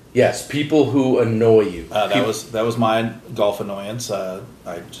 yes, people who annoy you. That was my golf annoyance. I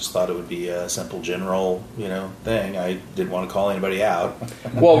just thought it would be a simple general, thing. I didn't want to call anybody out.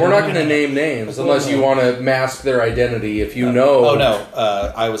 Well, we're not going to name names unless you want to mask their identity. If you know. Oh no,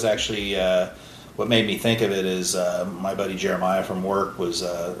 I was actually. What made me think of it is my buddy Jeremiah from work was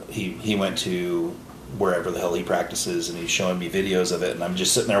he went to wherever the hell he practices, and he's showing me videos of it, and I'm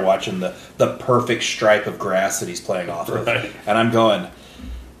just sitting there watching the perfect stripe of grass that he's playing off of, and I'm going,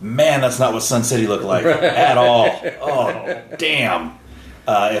 man, that's not what Sun City looked like at all. Oh, damn.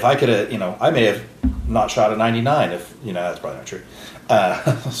 If I could have, I may have not shot a 99 if, that's probably not true.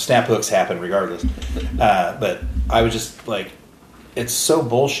 Snap hooks happen regardless. But I was just like, it's so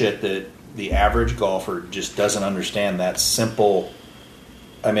bullshit that the average golfer just doesn't understand that simple.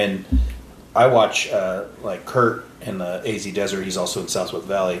 I mean, I watch like Kurt in the AZ Desert. He's also in Southwest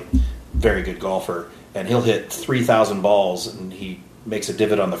Valley. Very good golfer. And he'll hit 3,000 balls, and he makes a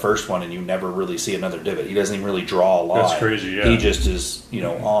divot on the first one, and you never really see another divot. He doesn't even really draw a line. That's crazy, yeah. He just is,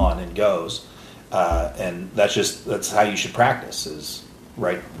 on and goes. And that's how you should practice, is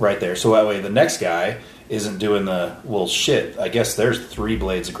right there. So that way the next guy isn't doing well, shit, I guess there's 3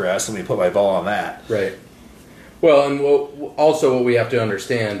 blades of grass. Let me put my ball on that. Right. Well, and also what we have to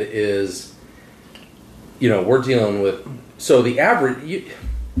understand is, we're dealing with, so the average,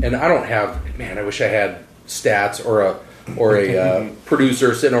 and I don't have, man, I wish I had stats or a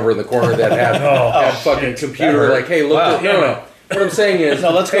producer sitting over in the corner that had fucking computer like, hey, look, no. What I'm saying is,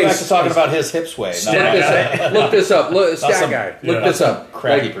 let's go back to talking about his hip sway. Look this up. Stat guy. Look this up.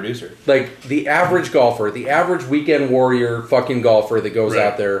 Craggy producer. Like the average golfer, the average weekend warrior fucking golfer that goes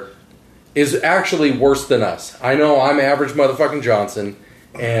out there is actually worse than us. I know I'm average motherfucking Johnson,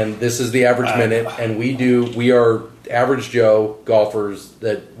 and this is the average minute, and we are average Joe golfers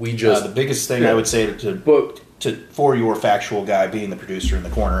that we just. The biggest thing I would say for your factual guy being the producer in the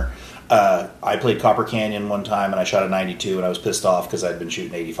corner. I played Copper Canyon one time, and I shot a 92, and I was pissed off because I'd been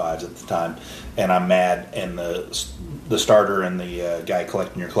shooting 85s at the time, and I'm mad. And the starter and the guy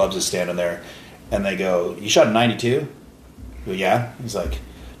collecting your clubs is standing there, and they go, "You shot a 92?" I go, "Yeah." He's like,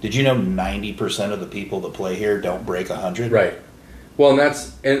 "Did you know 90% of the people that play here don't break 100?" Right. Well,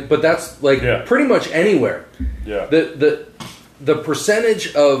 but that's like pretty much anywhere. Yeah. The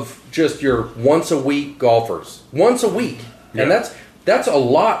percentage of just your once a week golfers, and that's a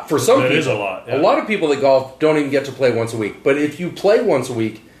lot for some people. That is a lot. Yeah. A lot of people that golf don't even get to play once a week. But if you play once a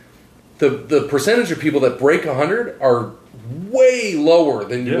week, the percentage of people that break 100 are way lower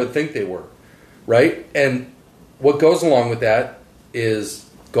than you would think they were, right? And what goes along with that is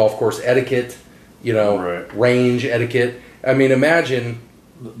golf course etiquette, range etiquette. I mean, imagine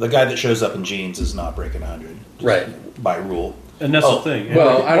the guy that shows up in jeans is not breaking 100, right? By rule. And that's the thing. Yeah.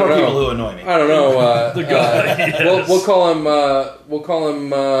 Well, I don't know. People who annoy me. I don't know. The guy. Yes. We'll call him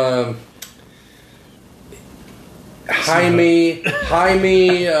Jaime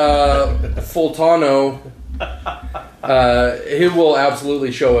Fultano. He will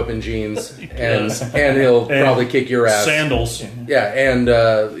absolutely show up in jeans, and he'll probably kick your ass. Sandals. Yeah, and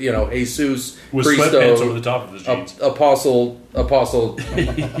Jesus with Cristo, sweatpants over the top of his jeans. Apostle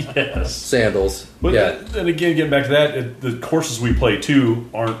yes. Sandals. But and again, getting back to that, the courses we play too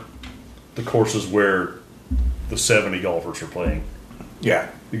aren't the courses where the 70 golfers are playing. Yeah.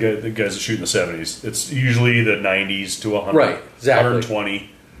 The guys that shoot in the 70s. It's usually the 90s to 100. Right, exactly. 120.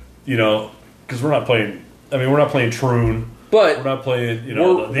 Because we're not playing. I mean, we're not playing Troon. But we're not playing.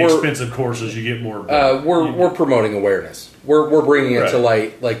 The expensive courses. You get more. We're promoting awareness. We're bringing it to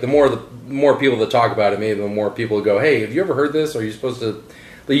light. Like the more people that talk about it, maybe the more people go, "Hey, have you ever heard this? Are you supposed to?"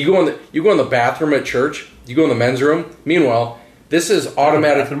 Like you go in the bathroom at church. You go in the men's room. Meanwhile, this is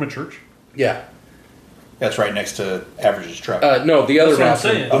automatic. Bathroom at church. Yeah. That's right next to Average's truck. No, the other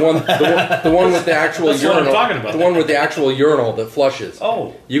bathroom, the one with the actual That's urinal. what I'm talking about. The one with the actual urinal that flushes.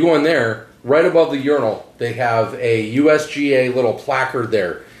 Oh, you go in there. Right above the urinal, they have a USGA little placard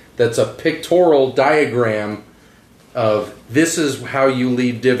there that's a pictorial diagram of this is how you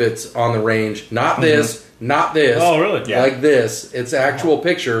leave divots on the range. Not this, not this. Oh, really? Yeah. Like this. It's an actual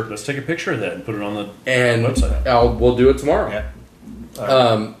picture. Let's take a picture of that and put it on the website. We'll do it tomorrow. Yeah.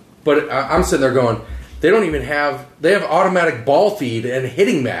 But I'm sitting there going, They don't even have. They have automatic ball feed and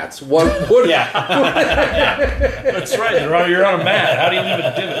hitting mats. What? Yeah. That's right. You're on a mat. How do you leave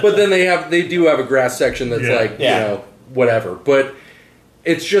a divot? But then they do have a grass section that's you know, whatever. But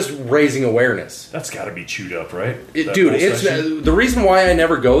it's just raising awareness. That's got to be chewed up, right? Dude, it's the reason why I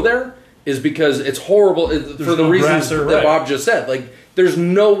never go there is because it's horrible for the reasons that Bob just said. Like, there's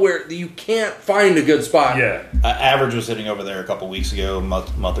nowhere you can't find a good spot. Yeah. Average was sitting over there a couple weeks ago, a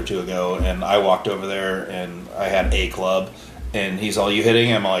month or two ago, and I walked over there and I had a club, and he's all, "You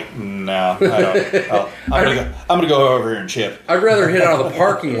hitting?" I'm like, "No, I don't. I'm gonna go over here and chip." I'd rather hit out of the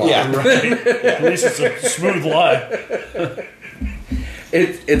parking lot. Yeah, Right. At least it's a smooth lie.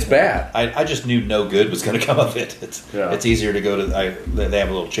 It's bad. I just knew no good was going to come of it. It's easier to go to. They have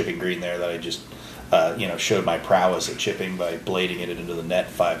a little chipping green there that I just showed my prowess at chipping by blading it into the net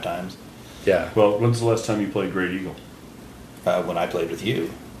 5 times. Yeah. Well, when's the last time you played Great Eagle? When I played with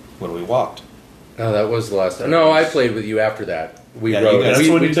you, when we walked. Oh, that was the last time. No, I played with you after that. We Yeah, rode. That's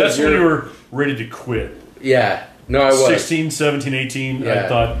when took you were ready to quit. Yeah. No, I was. 16, 17, 18, Yeah. I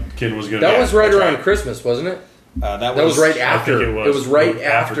thought Ken was going to... That was right that's around right. Christmas, wasn't it? That was right after. think It was right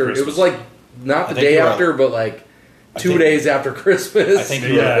after. It was like not the day after, but like 2 days after Christmas. I think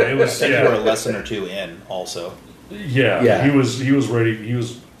it was. you were a lesson or two in also. Yeah. He was ready. He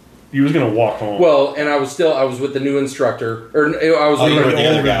was going to walk home. Well, and I was with the new instructor, or I was you were with the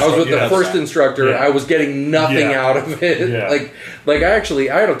other guy. I was with Yeah, the first yeah. instructor. Yeah. I was getting nothing out of it. Yeah. Like I had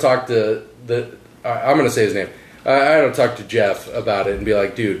to talk to I'm going to say his name. I had to talk to Jeff about it and be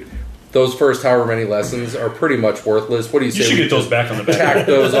like, dude, those first however many lessons are pretty much worthless. What do you say? You should get those back on the back. Tack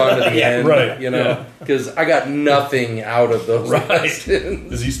those onto the end, right, you know, because I got nothing out of those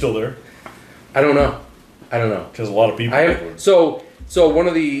lessons. Is he still there? I don't know. Because a lot of people... So one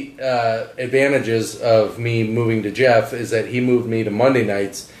of the advantages of me moving to Jeff is that he moved me to Monday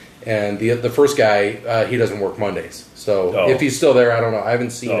nights, and the first guy, he doesn't work Mondays. So if he's still there, I don't know. I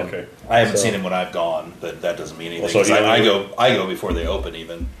haven't seen him. Okay. I haven't seen him when I've gone, but that doesn't mean anything. Well, so I go before they open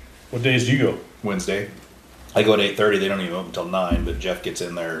even. What days do you go? Wednesday. I go at 8:30. They don't even open until 9, but Jeff gets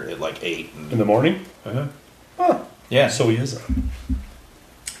in there at like 8. In the morning? Yeah. So he is.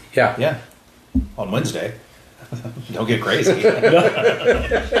 Yeah. Yeah. On Wednesday. Don't get crazy.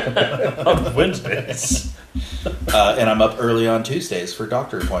 On Wednesdays. And I'm up early on Tuesdays for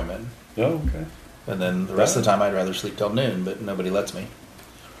doctor appointment. Oh, okay. And then the rest of the time I'd rather sleep till noon, but nobody lets me.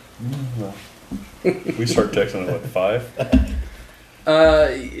 We start texting at what, 5?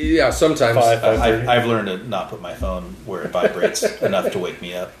 Yeah, sometimes. 5:30. I've learned to not put my phone where it vibrates enough to wake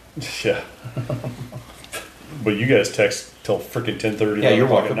me up. Yeah. But you guys text till freaking 10:30. Yeah, you're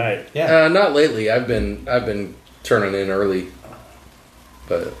at welcome. night. Yeah. Not lately. I've been turning in early,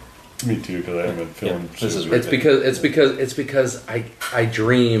 but Me too, because I haven't been feeling. Yeah, this is super- it's because I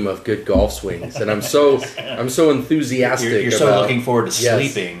dream of good golf swings, and I'm so enthusiastic. You're so about, looking forward to Yes.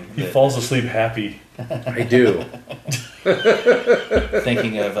 sleeping. He that- falls asleep happy. I do.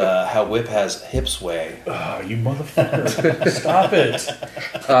 thinking of how Whip has hip sway. Oh, you motherfucker! Stop it,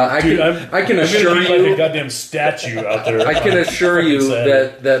 I dude! I can I'm assure gonna be like a you. goddamn statue out there. I can assure you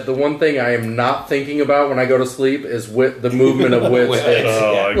Saturday. that the one thing I am not thinking about when I go to sleep is the movement of Whip's Whip. hips.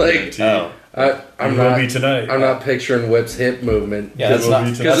 Oh, I Like, guarantee. Oh. I'm You will not. be tonight. I'm not picturing Whip's hip movement. Yeah, that's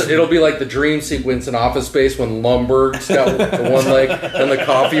not. Because it'll be like the dream sequence in Office Space when Lumberg's got the one leg and the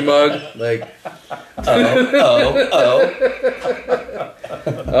coffee mug. Like,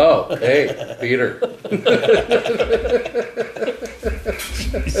 oh, hey, Peter.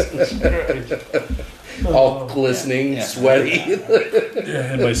 All glistening, Yeah. sweaty.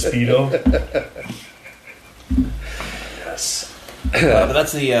 Yeah, and my Speedo. Yes. But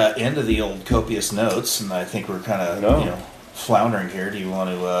that's the end of the old copious notes, and I think we're kind of floundering here. Do you want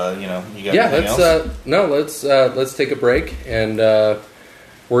to you got anything else? Let's take a break, and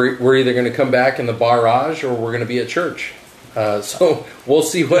we're either going to come back in the barrage or we're going to be at church. So we'll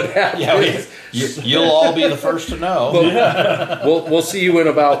see what happens. You'll all be the first to know. We'll see you in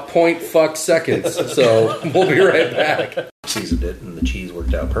about seconds. So we'll be right back. Seasoned it, and the cheese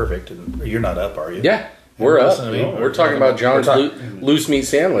worked out perfect. And you're not up, are you? Yeah, we're up. Listen to me. We're talking about John's loose meat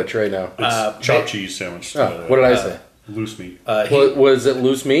sandwich right now. It's chopped cheese sandwich. Oh, what did I say? Loose meat. Was it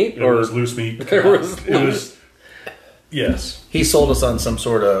loose meat It or was loose meat. There was It was. Yes. He sold us on some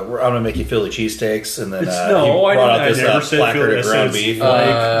sort of. I'm going to make you Philly cheesesteaks, and then No, he brought I out this never said placard Philly. of I ground said beef. it's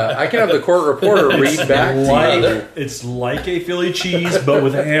I can have the court reporter read back to you. It's like a Philly cheese, but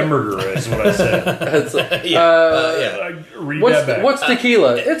with hamburger, is what I said. It's like, Read that back. What's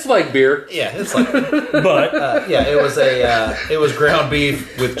tequila? It's like beer. Yeah, it's like. But Yeah, it was ground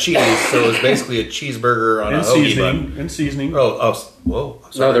beef with cheese, so it was basically a cheeseburger on a hoagie bun. and seasoning. Whoa!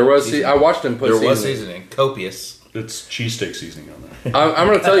 Sorry. No, there was. I watched him put There seasoning. was seasoning, copious. It's cheesesteak seasoning on there. I'm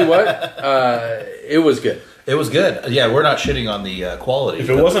going to tell you what. It was good. It was good. Yeah, we're not shitting on the quality. If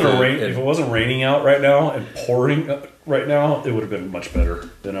it wasn't raining out right now and pouring right now, it would have been much better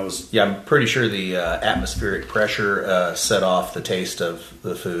than I was. Yeah, I'm pretty sure the atmospheric pressure set off the taste of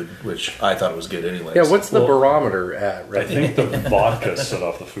the food, which I thought was good anyway. Yeah, what's the barometer at right I think the vodka set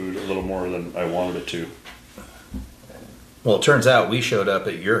off the food a little more than I wanted it to. Well, it turns out we showed up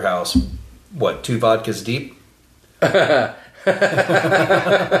at your house, 2 vodkas deep?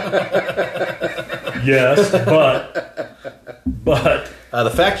 Yes, but the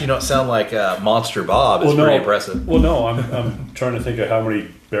fact you don't sound like Monster Bob is pretty impressive. Well, no, I'm trying to think of how many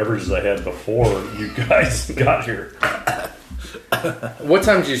beverages I had before you guys got here. What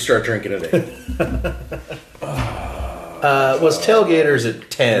time did you start drinking today? Was Tailgaters at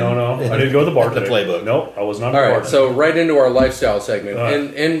 10? No, I didn't go to the bar today. The playbook. Nope, I was not. All at the right, bar so right into our lifestyle segment,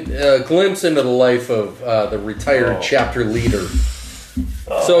 and a glimpse into the life of the retired chapter leader.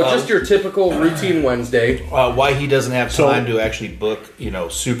 So just your typical routine Wednesday. Why he doesn't have time to actually book,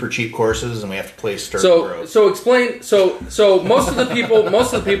 super cheap courses, and we have to play Sturgeon. So explain. So most of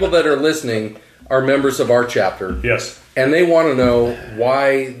the people that are listening are members of our chapter. Yes. And they want to know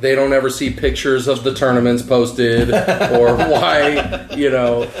why they don't ever see pictures of the tournaments posted, or why,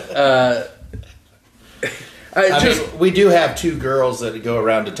 we do have 2 girls that go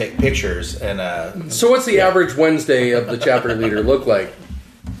around to take pictures, and so what's the average Wednesday of the chapter leader look like?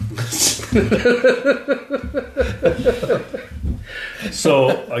 So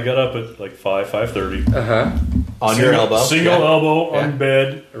I got up at like 5:30. on your elbow, single elbow on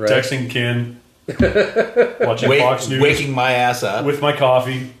bed, texting Ken, watching Fox News, waking my ass up with my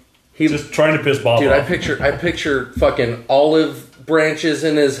coffee. Just trying to piss Bob Dude, off. I picture fucking olive branches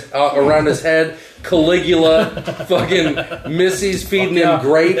in his around his head, Caligula, fucking Missy's feeding him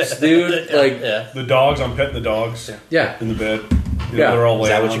grapes, dude. The dogs, I'm petting the dogs. Yeah. In the bed. Yeah. They're all Is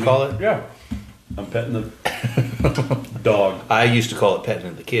that laying what on you me. call it? Yeah. I'm petting the dog. I used to call it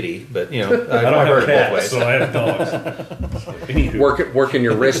petting the kitty, but I don't have heard it both cats, ways. so I have dogs. Anywho. Working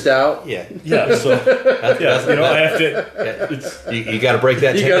your wrist out. Yeah. So I have to. You got to break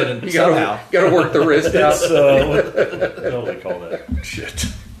that tendon somehow. You got to work the wrist out. It's what do they call that shit?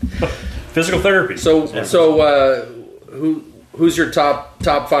 Physical therapy. So who's your top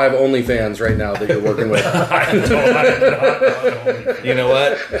 5 OnlyFans right now that you're working with? You know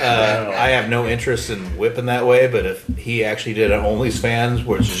what? I have no interest in whipping that way, but if he actually did an OnlyFans,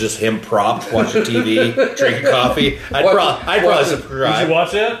 which is just him propped, watching TV, drinking coffee, I'd probably subscribe. Did you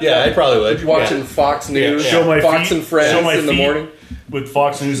watch that? Yeah, I probably would. Watching Fox News, Show my Fox feet, and Friends show my in the feet morning. with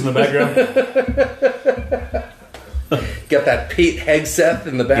Fox News in the background. Got that Pete Hegseth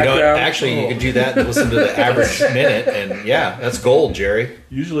in the You background. know, actually, you could do that and listen to the average minute, and that's gold, Jerry.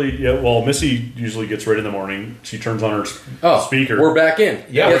 Usually, Missy usually gets ready in the morning. She turns on her speaker. We're back in.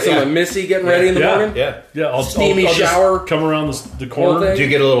 Get some of Missy getting ready in the morning. Yeah. I'll Steamy shower. Just come around the corner. Do you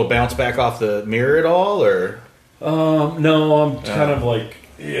get a little bounce back off the mirror at all, or? No, I'm kind of like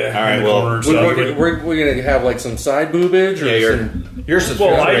all right. Well, we're gonna have like some side boobage, or your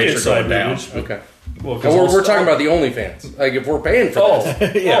subscription I rates get are side going down. boobage. okay. Well, we're talking about the OnlyFans. Like if we're paying for this.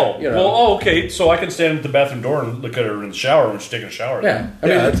 Okay. So I can stand at the bathroom door and look at her in the shower when she's taking a shower. Yeah, I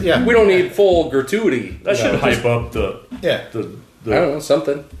mean, we don't need full gratuity. That should hype up the I don't know,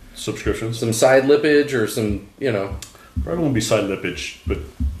 something. subscriptions. Some side lippage or some, Probably won't be side lippage, but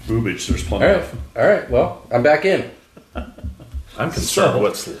boobage. There's plenty of. All right. Well, I'm back in. I'm concerned.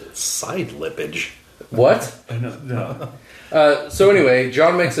 What's side lippage? What? No. So anyway,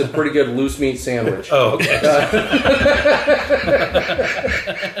 John makes a pretty good loose meat sandwich. Oh, okay.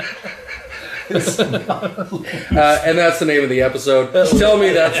 And that's the name of the episode. Tell me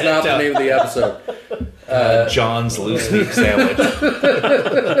that's not the name of the episode. John's loose meat sandwich. God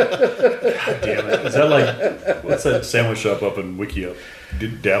damn it! Is that like what's that sandwich shop up in Wikia?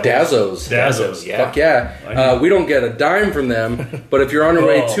 Dazzo's. Yeah. Fuck yeah. We don't get a dime from them, but if you're on your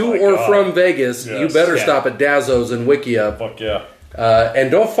way to or from Vegas, you better stop at Dazzo's in Wikia. Fuck yeah. And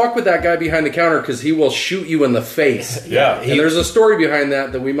don't fuck with that guy behind the counter because he will shoot you in the face. Yeah. And there's a story behind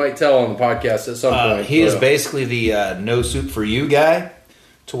that we might tell on the podcast at some point. He is basically the no soup for you guy,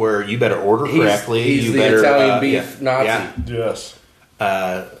 to where you better order correctly. He's you the better, Italian beef Nazi. Yes.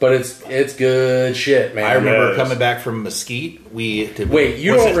 But it's good shit, man. I remember coming back from Mesquite. Wait,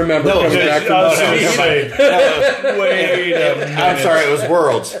 you don't remember coming back from Mesquite? Wait a minute. I'm sorry, it was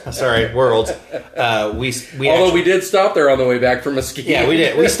Worlds. Worlds. We did stop there on the way back from Mesquite. Yeah, we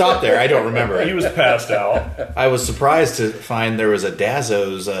did. We stopped there. I don't remember. He was passed out. I was surprised to find there was a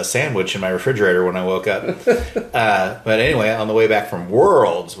Dazzo's sandwich in my refrigerator when I woke up. But anyway, on the way back from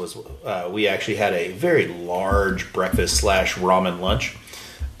Worlds, we actually had a very large breakfast / ramen lunch,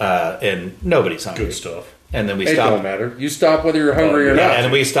 and nobody's hungry. Good stuff. And then we It stopped. don't matter. You stop whether you're hungry or not. And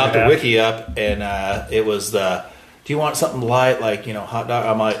then we stopped at Wiki Up, and it was do you want something light, like, hot dog?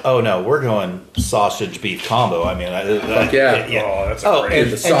 I'm like, oh no, we're going sausage beef combo. I mean, Fuck yeah. Oh, that's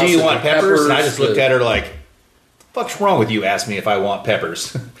and do you want peppers? And I just looked the- at her like, fuck's wrong with you? Ask me if I want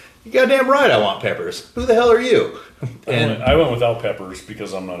peppers. You goddamn right I want peppers. Who the hell are you? And I went without peppers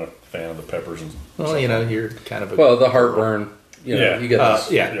because I'm not a fan of the peppers. And well, you're kind of the heartburn. You get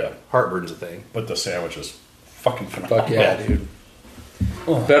this. yeah, heartburn's a thing. But the sandwich is fucking phenomenal. Fuck yeah, dude.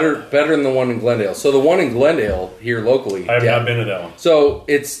 Better than the one in Glendale. So the one in Glendale here locally. I have not been to that one. So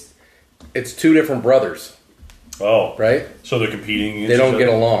it's two different brothers, Oh, right? So they're competing. They don't get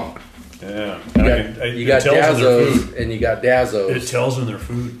along. along. Yeah, You got Dazzo's and you got Dazzo's. It tells in their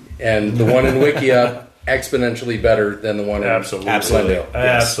food. And the one in Wikia exponentially better than the one in Glendale.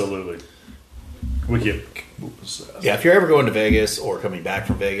 Absolutely. Wiki. Yeah, if you're ever going to Vegas or coming back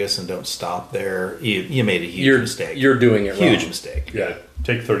from Vegas and don't stop there, you made a huge mistake. You're doing it wrong. Huge mistake. Yeah,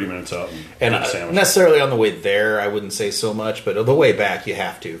 take 30 minutes out and get a sandwich. necessarily on the way there, I wouldn't say so much, but on the way back, you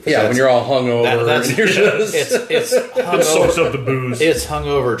have to. Yeah, when you're all hungover, it's hungover. It soaks up the booze. It's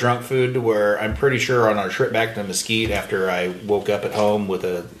hungover drunk food to where I'm pretty sure on our trip back to Mesquite, after I woke up at home with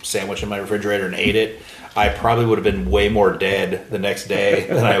a sandwich in my refrigerator and ate it, I probably would have been way more dead the next day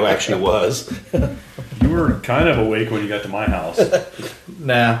than I actually was. You were kind of awake when you got to my house.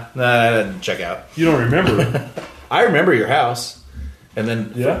 Nah, I didn't check out. You don't remember? I remember your house, and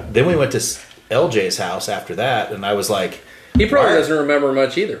then then we went to LJ's house after that, and I was like, he probably doesn't remember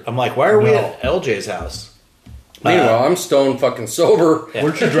much either. I'm like, why are we at LJ's house? Meanwhile, I'm stone fucking sober.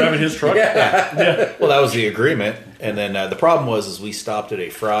 Weren't you driving his truck? Yeah. Well, that was the agreement. And then the problem was we stopped at a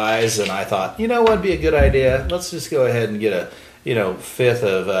Fry's, and I thought, what'd be a good idea? Let's just go ahead and get a fifth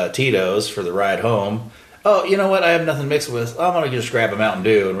of Tito's for the ride home. Oh, you know what? I have nothing mixed with. I'm going to just grab a Mountain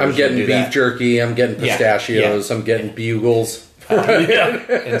Dew. And I'm getting beef jerky. I'm getting pistachios. I'm getting bugles.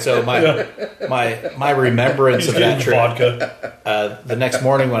 And so my remembrance of that trip. Vodka. The next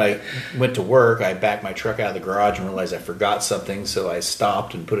morning when I went to work, I backed my truck out of the garage and realized I forgot something. So I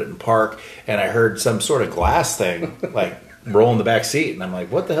stopped and put it in park, and I heard some sort of glass thing like roll in the back seat, and I'm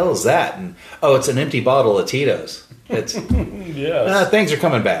like, "What the hell is that?" And it's an empty bottle of Tito's. It's things are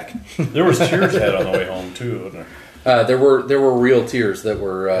coming back. There was tears had on the way home too. Wasn't there were real tears that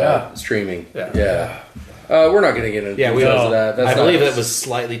were streaming. Yeah. We're not going to get into details of that. I believe it was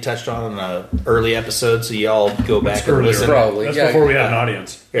slightly touched on in an early episode, so y'all go back and listen. Probably. That's before we had an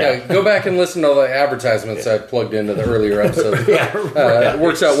audience. Yeah, go back and listen to all the advertisements I plugged into the earlier episode. It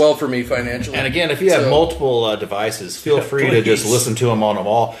works out well for me financially. And again, if you have multiple devices, feel free to just listen to them on them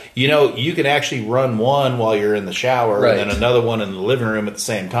all. You can actually run one while you're in the shower and then another one in the living room at the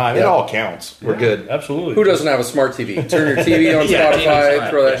same time. It all counts. We're good. Absolutely. Who doesn't have a smart TV? Turn your TV on Spotify,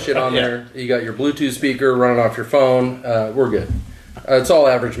 throw that shit on there. You got your Bluetooth speaker running off your phone. We're good. It's all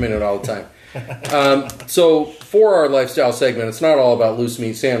average minute all the time. So for our lifestyle segment, it's not all about loose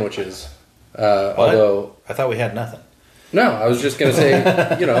meat sandwiches. Although I thought we had nothing. No, I was just going to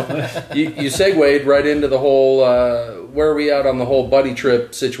say, you segued right into the whole, where are we at on the whole buddy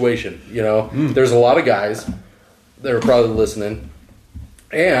trip situation? There's a lot of guys that are probably listening,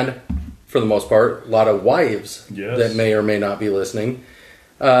 and for the most part, a lot of wives that may or may not be listening.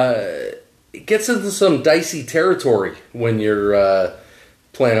 It gets into some dicey territory when you're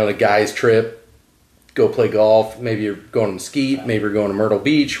planning on a guy's trip, go play golf, maybe you're going to Mesquite, maybe you're going to Myrtle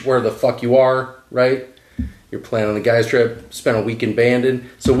Beach, where the fuck you are, right? You're planning on a guy's trip, spend a week in Bandon.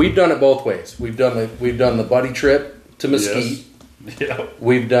 So we've done it both ways. We've done the buddy trip to Mesquite. Yes. Yeah.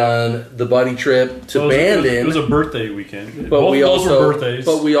 We've done the buddy trip to Bandon. It was a birthday weekend. But Both were birthdays.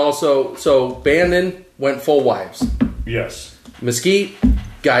 But we also, so Bandon went full wives. Yes. Mesquite,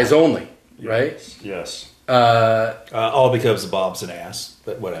 guys only, right? Yes. All because of Bob's an ass,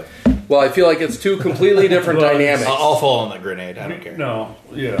 but whatever. Well, I feel like it's two completely different dynamics. I'll fall on the grenade. I don't care. No,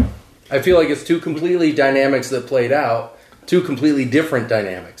 yeah. I feel like it's two completely dynamics that played out, two completely different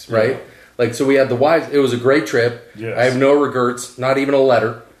dynamics, right? Yeah. Like, so we had the wives. It was a great trip. Yes. I have no regrets, not even a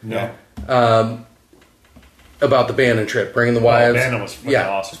letter. No. About the Bandon trip, bringing the wives. Bandon was fucking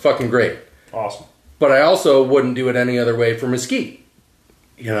awesome. It's fucking great. Awesome. But I also wouldn't do it any other way for Mesquite.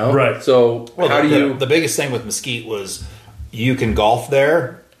 You know, Right. So how do you? The biggest thing with Mesquite was you can golf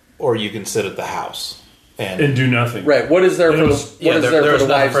there, or you can sit at the house and do nothing. Right. What is there for the there was the nothing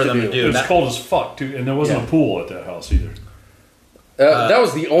wives for to them do? to do. It was cold as fuck too, and there wasn't a pool at that house either. That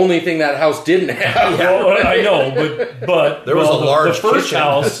was the only thing that house didn't have. Well, I know, but there was a large the first kitchen.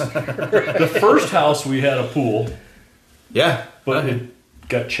 house. The first house we had a pool, Yeah, but it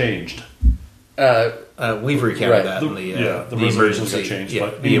got changed. we've recounted Right. that in the the the resolutions emergency got changed, yeah,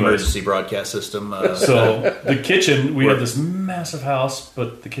 but the anyways. emergency broadcast system. So the kitchen, we had this massive house,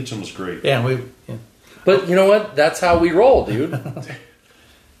 but the kitchen was great. yeah, But you know what? That's how we roll, dude.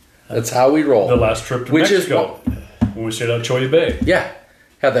 That's how we roll. The last trip to Which is Mexico, when we stayed out Choya Bay. Yeah.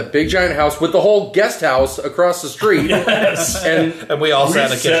 Had that big giant house with the whole guest house across the street. Yes. And we all We sat in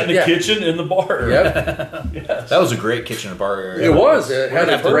the sat in kitchen. the kitchen in the bar. yep, Yes. That was a great kitchen and bar area. it was. It had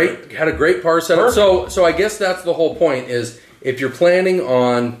a great par setup. Perfect. So I guess that's the whole point is if you're planning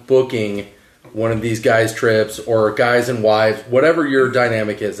on booking one of these guys' trips or guys and wives, whatever your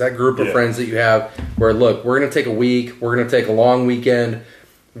dynamic is, that group of friends that you have where look, we're gonna take a week, we're gonna take a long weekend,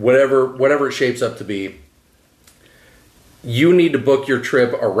 whatever it shapes up to be. You need to book your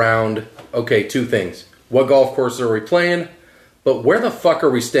trip around, okay, two things. What golf courses are we playing? But where the fuck are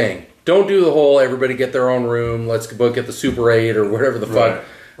we staying? Don't do the whole everybody get their own room, let's book at the Super 8 or whatever the fuck.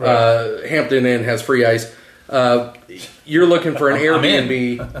 Right. Hampton Inn has free ice. You're looking for an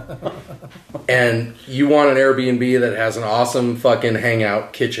Airbnb and you want an Airbnb that has an awesome fucking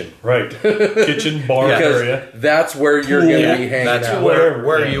hangout kitchen. Right. Kitchen, bar area. That's where you're going to be hanging That's out.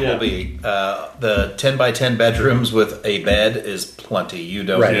 where you will be. The 10 by 10 bedrooms with a bed is plenty. You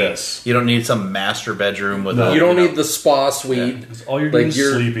don't Right. need, Yes. you don't need some master bedroom with No. a, You don't need the spa suite. All you're doing is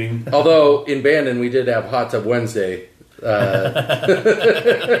you're- sleeping. Although in Bandon we did have Hot Tub Wednesday. Was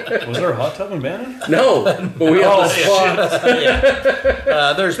there a hot tub in Bannon? No, but we have the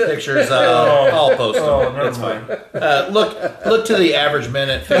spa. there's pictures. I'll post them. never It's fine. mind. Look to the Average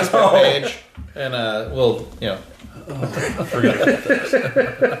Minute Facebook page, and we'll Forget about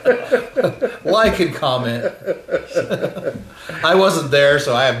that. like and comment. I wasn't there,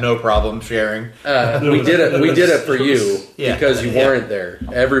 so I have no problem sharing. We did it for you Yeah. because you weren't there.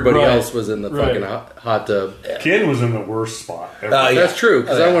 Everybody Right. else was in the fucking hot tub. Ken was in the worst spot ever. Yeah. That's true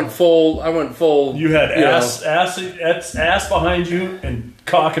because I went full. You had you know. ass behind you and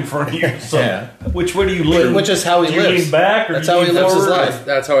cock in front of you. So Yeah. which way do you live? Which is how he do you lives. lean back or That's do you how he lean lives his forward? life.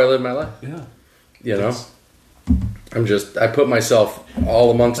 That's how I live my life. Yeah. You know, I put myself all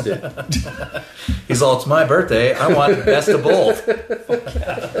amongst it. He's all, it's my birthday. I want the best of both.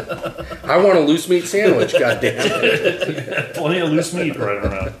 I want a loose meat sandwich. Goddamn it. Plenty of loose meat right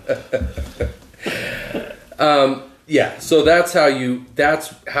around. Yeah, so that's how you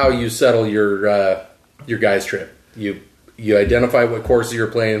settle your guys trip. You identify what courses you're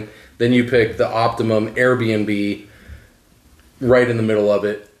playing, then you pick the optimum Airbnb right in the middle of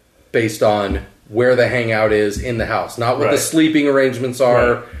it, based on where the hangout is in the house, not what the Right. sleeping arrangements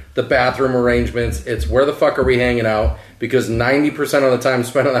are, Right. the bathroom arrangements. It's where the fuck are we hanging out? Because 90% of the time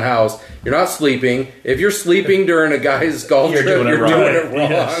spent in the house, you're not sleeping. If you're sleeping during a guy's golf You're trip, doing it you're wrong. doing it wrong.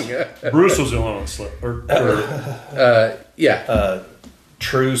 Yes. Bruce was the only one that slept. Yeah,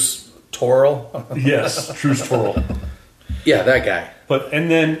 Truce Toral. Yes, true story. yeah, that guy. But and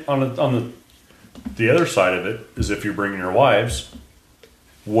then on the other side of it is if you're bringing your wives,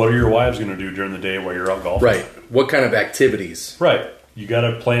 what are your wives going to do during the day while you're out golfing? Right. What kind of activities? Right. You got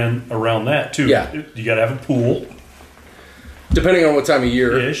to plan around that too. Yeah. You got to have a pool Depending on what time of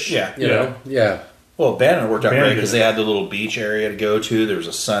year. ish. Yeah. You know? Yeah. Well, Bannon worked out Bannon great because did. they had the little beach area to go to. There was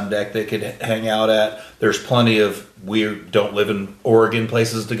a sun deck they could hang out at. There's plenty of weird, don't live in Oregon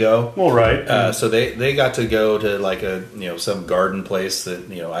places to go. Well, right. So they got to go to like some garden place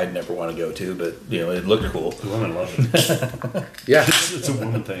that I'd never want to go to, but it looked cool. The women love it. Yeah. It's a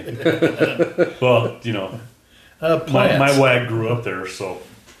woman thing. Well, Plants. my wag grew up there, so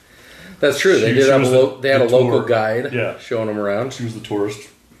That's true. They She- did she have was they had a the local tour. guide Yeah. showing them around, she was the tourist.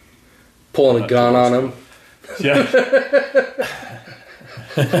 pulling a gun on them. Yeah.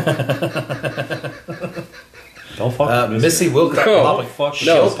 Don't fuck with Missy will No. pop a, Fuck.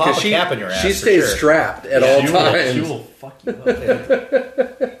 she'll No, pop because a cap in your ass. she for stays sure. strapped at all She times. will fuck you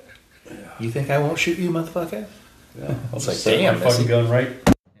up. You think I won't shoot you, motherfucker? Yeah. I'll It's just like, set damn, my fucking Missy. gun right.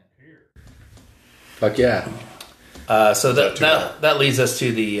 Fuck yeah. So that leads us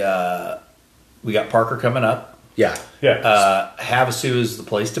to the we got Parker coming up. Yeah. Yeah. Havasu is the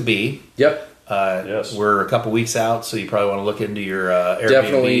place to be. Yep. Yes. We're a couple weeks out, so you probably want to look into your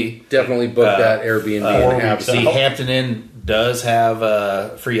Airbnb. Definitely book that Airbnb 4 and have weeks The out. Hampton Inn does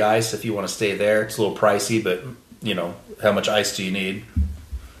have free ice if you want to stay there. It's a little pricey, but how much ice do you need?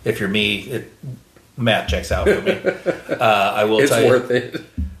 if you're me, math checks out for me. I will It's tell worth you. it.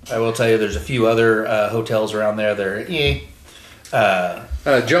 I will tell you, there's a few other hotels around there that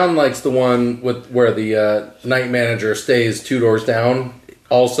are. John likes the one where the night manager stays 2 doors down.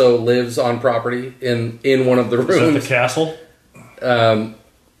 Also lives on property in one of the rooms. Is that the castle?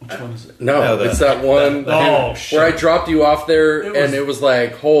 Which one is it? No, it's that one where I dropped you off there, and it was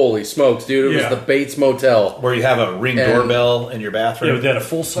like, holy smokes, dude! It was the Bates Motel, where you have a Ring doorbell in your bathroom. Yeah, but they had a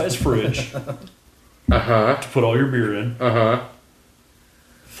full size fridge. To put all your beer in.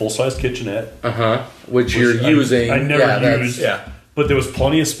 Full size kitchenette. Which you're using. I never used. Yeah. But there was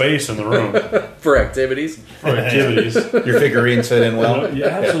plenty of space in the room for activities. Your figurines fit in well. Yeah,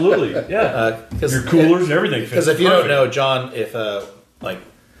 absolutely. Yeah, your coolers and everything. Because if you don't know, John, if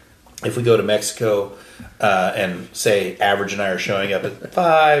we go to Mexico and say Average and I are showing up at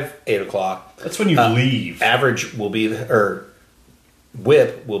 5, 8 o'clock. That's when you leave. Average will be or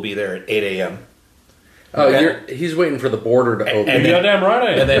Whip will be there at 8 a.m. Oh, he's waiting for the border to open. And goddamn right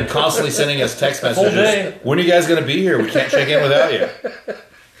I am. And then constantly sending us text messages. When are you guys going to be here? We can't check in without you.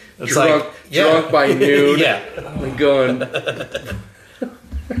 It's drunk by noon. Yeah. I'm going.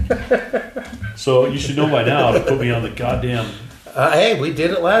 So you should know by now to put me on the goddamn. Hey, we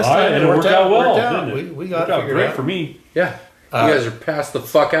did it last time. And it worked out well. Didn't it? We got it figured great out for me. Yeah. You guys are passed the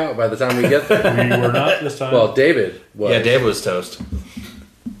fuck out by the time we get there. We were not this time. Well, David was. Yeah, Dave was toast.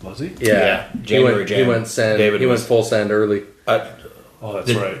 Was he? Yeah. He went send. He went full send early.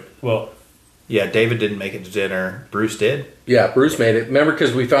 That's right. Well, yeah, David didn't make it to dinner. Bruce did. Yeah, Bruce made it. Remember,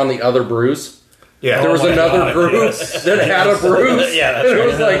 because we found the other Bruce. Yeah, there was another Bruce that had a Bruce. Yeah, that's right. It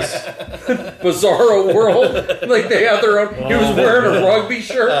was like Bizarro World. Like they have their own. He was wearing a rugby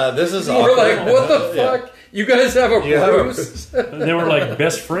shirt. This is. We're like, what the fuck? You guys have a Bruce? And they were like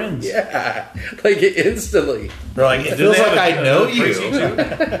best friends. Yeah, like instantly. They're like, it feels like I know you.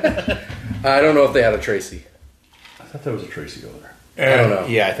 I don't know if they had a Tracy. I thought there was a Tracy over there. I don't know.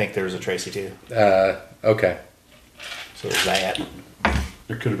 Yeah, I think there was a Tracy too. Okay. So there's that.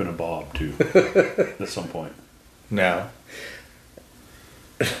 There could have been a Bob too at some point. No.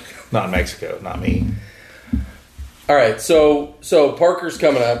 Not in Mexico. Not me. All right. So Parker's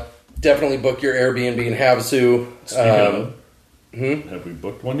coming up. Definitely book your Airbnb in Havasu. Have we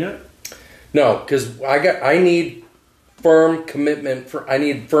booked one yet? No, because I need firm commitment. I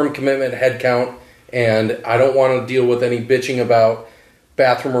need firm commitment head count, and I don't want to deal with any bitching about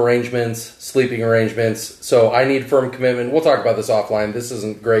bathroom arrangements, sleeping arrangements. So I need firm commitment. We'll talk about this offline. This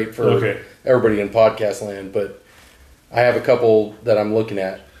isn't great for everybody in podcast land, but I have a couple that I'm looking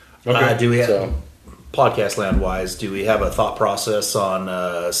at. Okay. Do we have podcast land wise? Do we have a thought process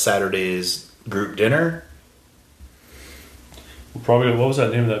on Saturday's group dinner? Probably. What was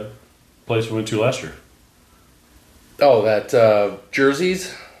that name of that place we went to last year? Oh, that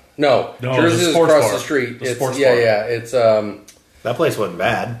Jersey's? No, Jersey's is across the street. It's that place wasn't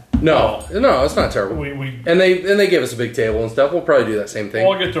bad. No, it's not terrible. And they give us a big table and stuff. We'll probably do that same thing.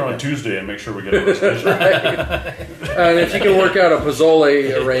 Well, I'll get there on Tuesday and make sure we get a reservation. And if you can work out a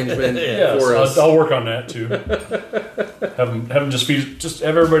pozole arrangement for us, I'll work on that too. Have them just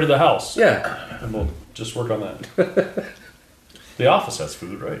have everybody to the house. Yeah, and we'll just work on that. The office has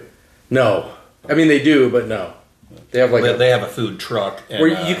food, right? No, I mean they do, but no. They have they have a food truck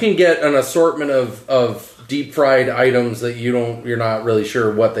where you can get an assortment of deep fried items that you're not really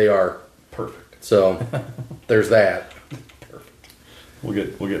sure what they are. Perfect. So there's that. Perfect. We'll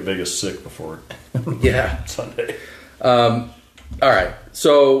get Vegas sick before Sunday. All right.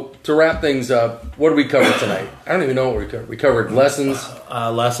 So to wrap things up, what did we cover tonight? I don't even know what we covered. We covered lessons.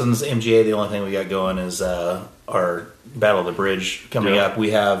 Lessons. MGA. The only thing we got going is our Battle of the Bridge coming up.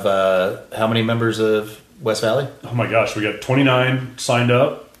 We have how many members of West Valley? Oh my gosh, we got 29 signed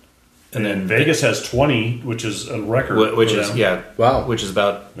up. And then Vegas has 20, which is a record. Which is which is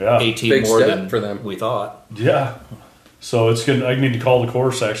about 18 Big more step than for them. We thought. Yeah, so it's good. I need to call the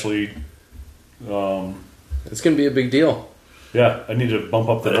course actually. It's going to be a big deal. Yeah, I need to bump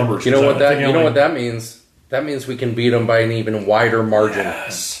up the numbers. You know what that means? That means we can beat them by an even wider margin.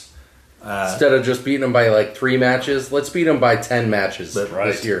 Yes. Instead of just beating them by like 3 matches, let's beat them by 10 matches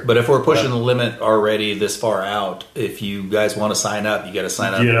this year. But if we're pushing the limit already this far out, if you guys want to sign up, you got to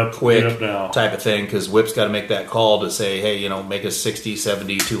sign up quick type of thing, because Whip's got to make that call to say, hey, make us 60,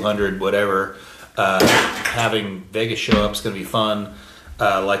 70, 200, whatever. Having Vegas show up is going to be fun.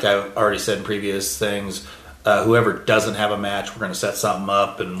 Like I already said in previous things, whoever doesn't have a match, we're going to set something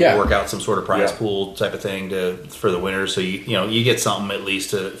up and we'll work out some sort of prize pool type of thing for the winner. So you get something at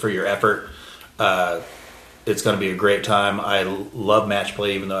least for your effort. It's going to be a great time. I love match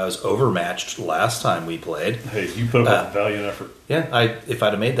play, even though I was overmatched last time we played. Hey, you put up a valiant effort. Yeah, if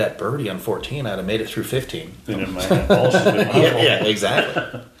I'd have made that birdie on 14, I'd have made it through 15. And then my balls have been yeah,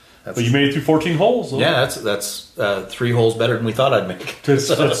 exactly. But you made it through 14 holes. Though. Yeah, that's 3 holes better than we thought I'd make. That's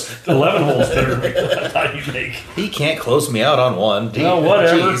 11 holes better than I thought you'd make. He can't close me out on one. No,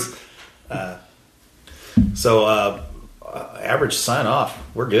 whatever. Average sign off.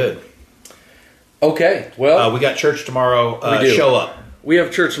 We're good. Okay, well, we got church tomorrow. we do. Show up. We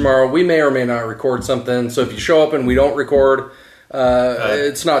have church tomorrow. We may or may not record something. So if you show up and we don't record,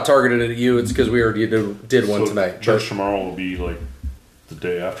 it's not targeted at you. It's because we already did one tonight. Church tomorrow will be like the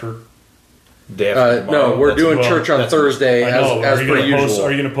day after. Day after tomorrow. No, we're doing church on Thursday as per usual.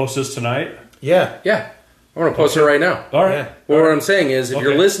 Are you going to post this tonight? Yeah. I'm going to post it right now. All right. Yeah. Well, what I'm saying is, if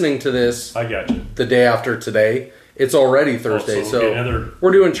you're listening to this, I got you. The day after today, it's already Thursday. So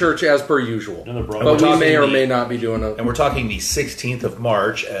we're doing church as per usual. But we may or may not be doing it. And we're talking the 16th of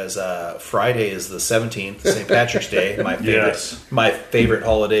March, as Friday is the 17th, St. Patrick's Day, my favorite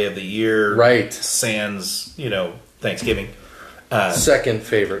holiday of the year. Right. Sans, Thanksgiving. Second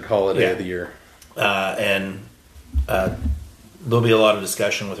favorite holiday of the year. And there'll be a lot of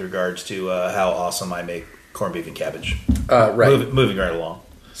discussion with regards to how awesome I make corned beef and cabbage. Right. Moving right along.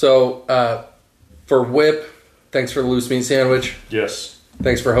 So, for Whip, thanks for the loose meat sandwich. Yes.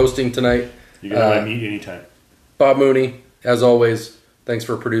 Thanks for hosting tonight. You can have my meat anytime. Bob Mooney, as always, thanks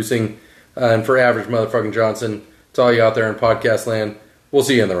for producing. And for Average Motherfucking Johnson, to all you out there in podcast land, we'll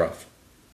see you in the rough.